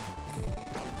it.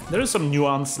 There is some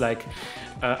nuance, like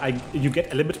you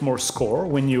get a little bit more score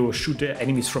when you shoot the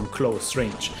enemies from close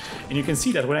range. And you can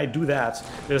see that when I do that,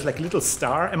 there's like a little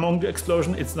star among the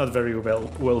explosion. It's not very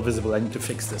well visible. I need to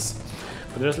fix this.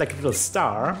 But there's like a little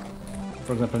star,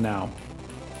 for example now.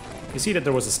 You see that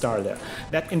there was a star there.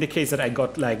 That indicates that I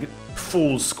got like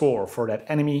full score for that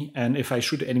enemy. And if I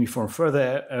shoot the enemy from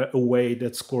further away,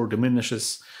 that score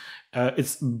diminishes.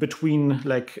 It's between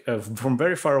like from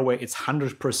very far away, it's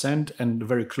 100%, and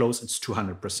very close, it's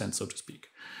 200%, so to speak.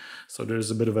 So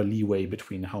there's a bit of a leeway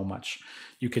between how much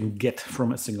you can get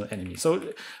from a single enemy. So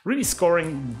really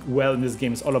scoring well in this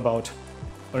game is all about,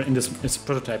 or in this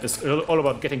prototype, is all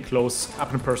about getting close,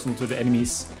 up and personal to the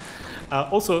enemies.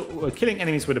 Also, killing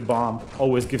enemies with a bomb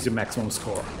always gives you maximum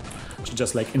score, to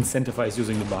just like incentivize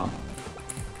using the bomb.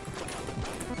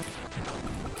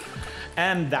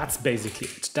 And that's basically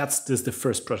it. That's the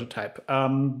first prototype.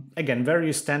 Again,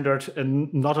 very standard,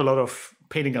 and not a lot of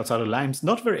painting outside the lines.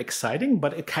 Not very exciting,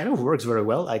 but it kind of works very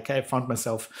well. I found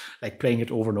myself like playing it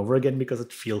over and over again because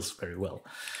it feels very well.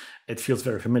 It feels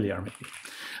very familiar, maybe.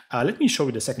 Let me show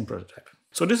you the second prototype.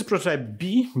 So this is prototype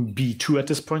B2 at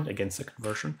this point, again, second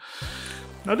version.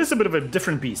 Now this is a bit of a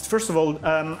different beast. First of all,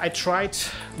 I tried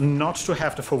not to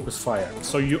have the focus fire,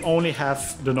 so you only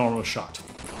have the normal shot.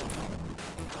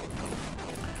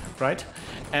 Right?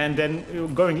 And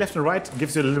then going left and right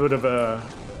gives you a little bit of a,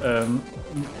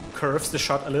 curves the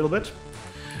shot a little bit.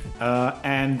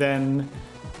 And then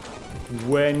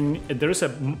when there is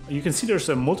you can see there's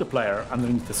a multiplier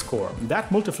underneath the score.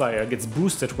 That multiplier gets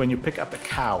boosted when you pick up a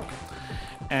cow.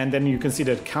 And then you can see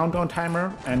that countdown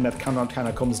timer, and that countdown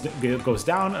timer goes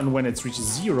down, and when it reaches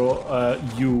 0,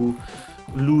 you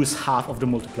lose half of the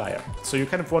multiplier. So you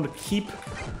kind of want to keep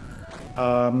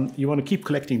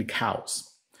collecting the cows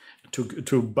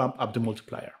to bump up the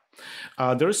multiplier.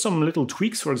 There is some little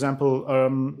tweaks. For example,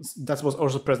 that was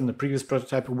also present in the previous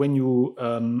prototype. When you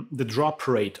the drop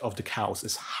rate of the cows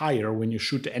is higher when you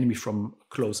shoot the enemy from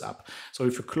close up. So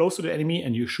if you're close to the enemy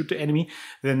and you shoot the enemy,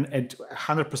 then it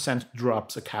 100%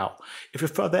 drops a cow. If you're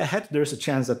further ahead, there's a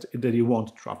chance that you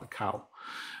won't drop a cow.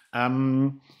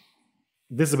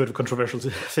 This is a bit of a controversial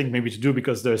thing maybe to do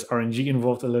because there's RNG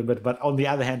involved a little bit. But on the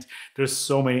other hand, there's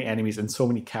so many enemies and so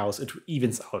many cows, it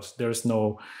evens out. There's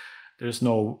no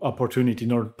opportunity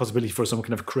nor possibility for some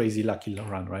kind of crazy lucky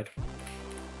run, right?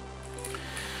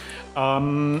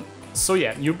 So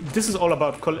yeah, this is all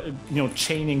about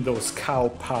chaining those cow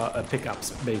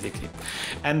pickups basically.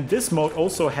 And this mode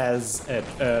also has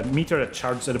a meter that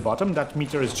charges at the bottom. That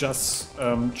meter is just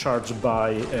charged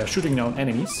by shooting down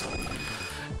enemies.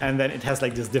 And then it has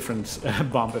like this different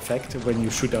bomb effect when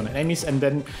you shoot down enemies. And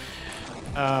then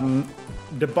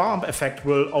the bomb effect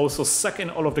will also suck in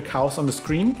all of the cows on the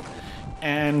screen.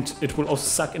 And it will also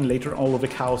suck in later all of the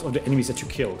cows of the enemies that you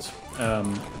killed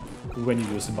when you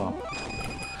use the bomb.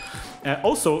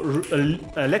 Also,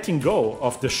 letting go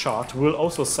of the shot will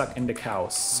also suck in the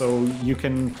cows. So you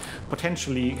can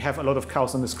potentially have a lot of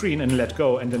cows on the screen and let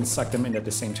go and then suck them in at the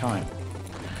same time.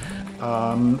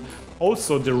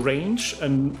 Also, the range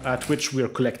at which we are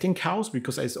collecting cows,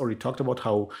 because I already talked about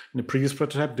how in the previous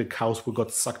prototype the cows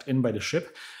got sucked in by the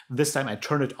ship. This time I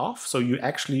turned it off, so you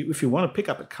actually, if you want to pick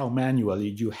up a cow manually,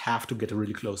 you have to get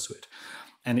really close to it.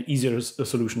 And the easier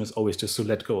solution is always just to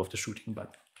let go of the shooting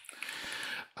button.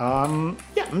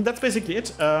 Yeah, that's basically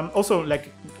it. Also,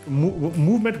 like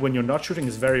movement when you're not shooting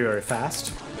is very, very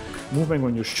fast. Movement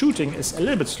when you're shooting is a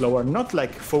little bit slower, not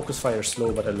like focus fire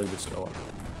slow, but a little bit slower.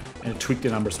 And tweak the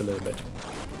numbers a little bit.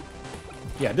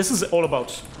 Yeah, this is all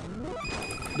about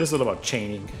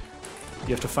chaining. You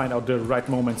have to find out the right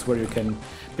moments where you can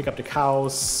pick up the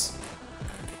cows.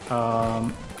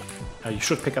 You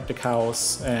should pick up the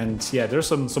cows, and yeah, there's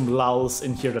some lulls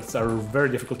in here that are very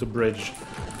difficult to bridge.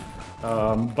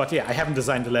 But yeah, I haven't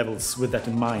designed the levels with that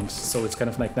in mind, so it's kind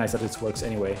of like nice that it works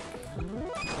anyway.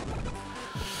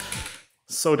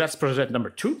 So that's prototype number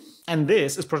 2. And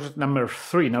this is prototype number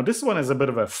 3. Now this one is a bit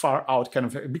of a far out kind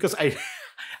of, because I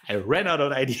ran out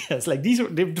of ideas. Like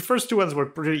the first 2 ones were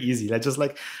pretty easy. I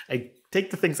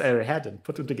take the things I had and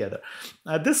put them together.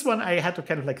 This one I had to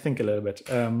kind of like think a little bit,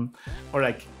 or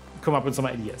like come up with some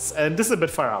ideas. And this is a bit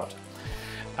far out.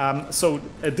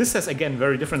 This has again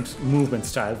very different movement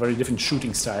style, very different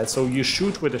shooting style. So you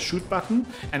shoot with a shoot button,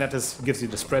 and that gives you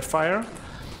the spread fire.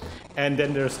 And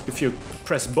then if you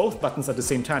press both buttons at the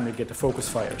same time, you get the focus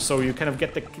fire. So you kind of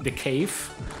get the cave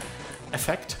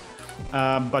effect,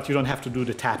 but you don't have to do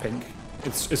the tapping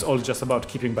it's all just about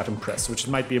keeping button press, which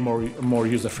might be more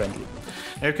user-friendly.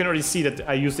 Now you can already see that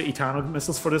I use the Itano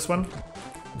missiles for this one.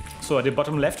 So at the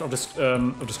bottom left of the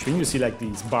screen, you see like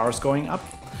these bars going up.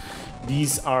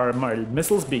 These are my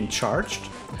missiles being charged.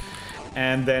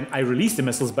 And then I release the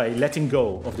missiles by letting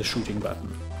go of the shooting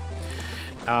button.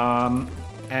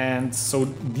 And so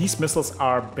these missiles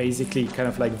are basically kind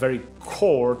of like very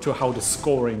core to how the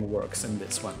scoring works in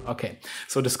this one. Okay,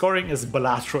 so the scoring is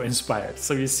Balatro inspired.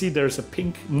 So you see there's a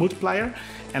pink multiplier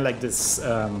and like this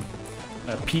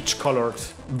peach colored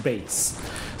base.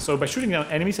 So by shooting down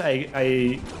enemies,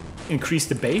 I increase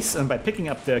the base, and by picking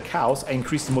up the cows, I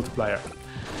increase the multiplier.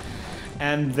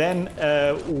 And then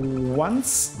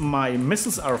once my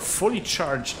missiles are fully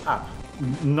charged up,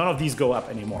 none of these go up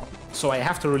anymore. So I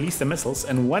have to release the missiles,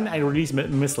 and when I release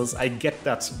missiles, I get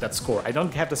that score. I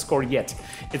don't have the score yet.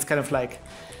 It's kind of like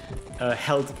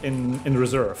held in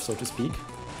reserve, so to speak,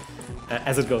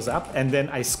 as it goes up, and then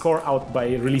I score out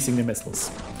by releasing the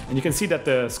missiles. And you can see that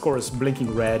the score is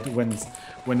blinking red when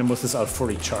the missiles are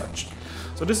fully charged.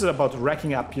 So this is about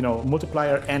racking up, you know,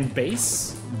 multiplier and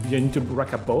base. You need to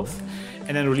rack up both,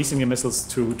 and then releasing the missiles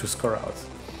to score out.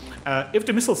 If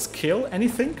the missiles kill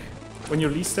anything when you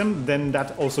release them, then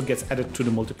that also gets added to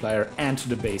the multiplier and to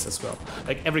the base as well.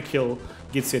 Like every kill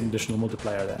gets you an additional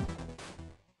multiplier then.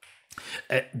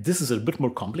 This is a bit more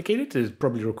complicated. It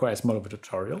probably requires more of a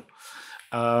tutorial.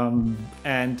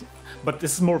 But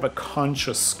this is more of a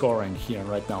conscious scoring here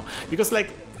right now. Because like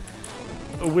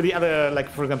with the other, like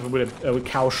for example with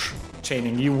cow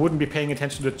chaining, you wouldn't be paying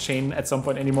attention to the chain at some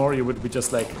point anymore. You would be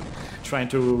just like trying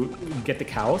to get the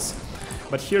cows.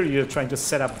 But here you're trying to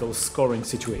set up those scoring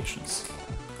situations.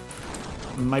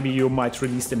 Maybe you might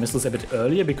release the missiles a bit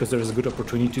earlier because there is a good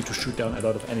opportunity to shoot down a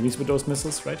lot of enemies with those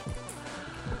missiles, right?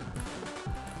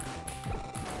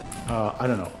 I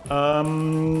don't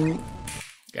know.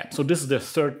 Yeah, so this is the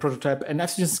third prototype, and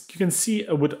as you can see,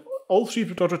 with all three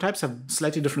prototypes have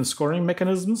slightly different scoring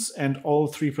mechanisms, and all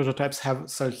three prototypes have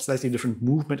slightly different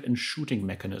movement and shooting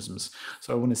mechanisms.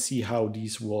 So I want to see how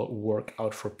these will work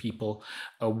out for people,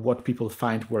 what people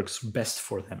find works best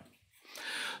for them.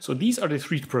 So these are the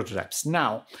three prototypes.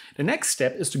 Now, the next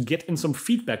step is to get in some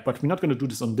feedback, but we're not going to do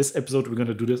this on this episode. We're going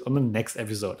to do this on the next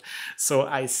episode. So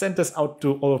I sent this out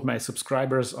to all of my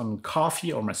subscribers on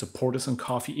Ko-fi, or my supporters on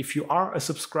Ko-fi. If you are a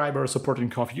subscriber supporting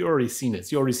Ko-fi, you already seen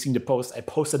this. You already seen the post. I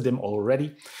posted them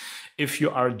already. If you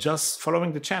are just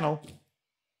following the channel,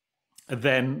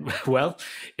 then, well,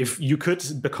 if you could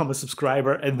become a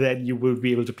subscriber, and then you will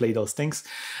be able to play those things.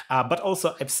 But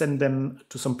also I've sent them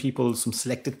to some people, some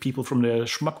selected people from the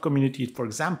Shmup community. For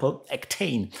example,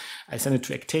 Aktake. I sent it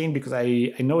to Aktake because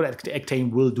I know that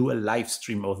Aktake will do a live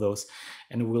stream of those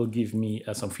and will give me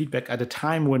some feedback. At the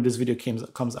time when this video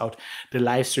comes out, the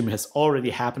live stream has already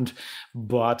happened,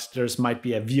 but there's might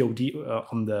be a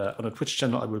VOD on the Twitch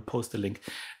channel. I will post the link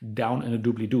down in the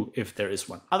doobly-doo if there is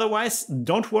one. Otherwise,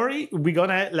 don't worry. We're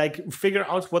gonna like figure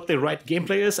out what the right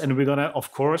gameplay is, and we're gonna,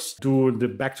 of course, do the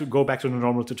go back to the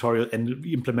normal tutorial and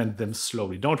implement them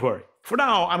slowly. Don't worry. For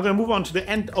now, I'm going to move on to the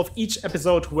end of each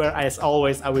episode where, as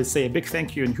always, I will say a big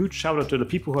thank you and huge shout out to the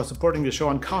people who are supporting the show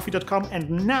on Ko-fi.com.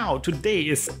 And now, today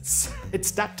it's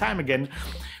that time again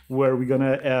where we're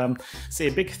gonna say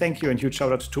a big thank you and huge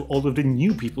shout out to all of the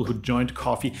new people who joined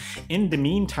Ko-fi in the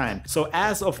meantime. So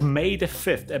as of May the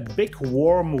 5th, a big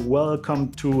warm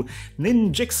welcome to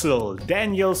Ninjixel,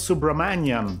 Daniel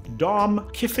Subramaniam, Dom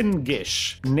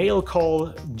Kiffingish,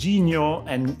 Nailcall, Genio,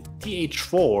 and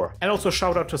TH4. And also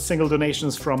shout out to single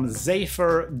donations from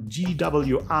Zafer,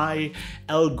 GWI,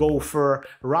 El Gopher,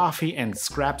 Rafi, and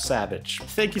Scrap Savage.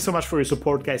 Thank you so much for your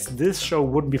support, guys. This show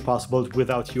wouldn't be possible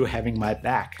without you having my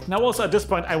back. Now, also at this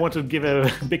point, I want to give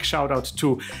a big shout out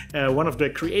to one of the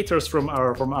creators from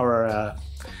our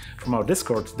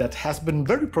Discord that has been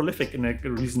very prolific in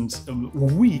the recent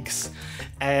weeks,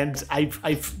 and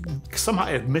I've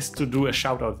somehow missed to do a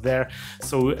shout out there.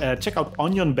 So check out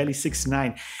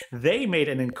OnionBelly69. They made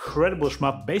an incredible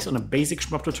shmup based on a basic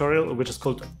shmup tutorial, which is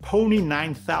called Pony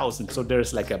 9000. So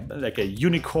there's like a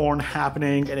unicorn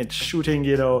happening, and it's shooting,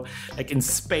 you know, like in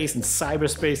space, in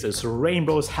cyberspace. There's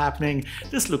rainbows happening.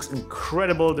 This looks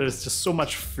incredible. There's just so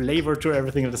much flavor to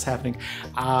everything that is happening.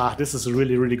 This is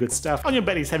really, really good stuff.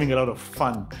 OnionBelly is having a lot of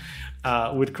fun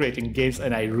with creating games,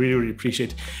 and I really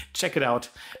appreciate it. Check it out.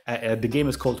 The game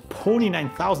is called Pony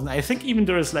 9000. I think even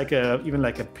there is like a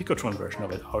Picotron version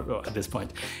of it at this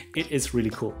point. It is really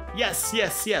cool. Yes.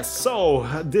 So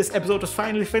this episode is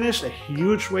finally finished. A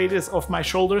huge weight is off my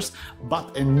shoulders,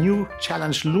 but a new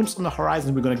challenge looms on the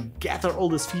horizon. We're gonna gather all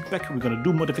this feedback. We're gonna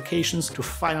do modifications to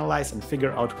finalize and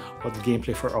figure out what the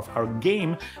gameplay of our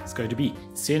game is going to be.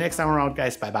 See you next time around,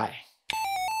 guys. Bye bye.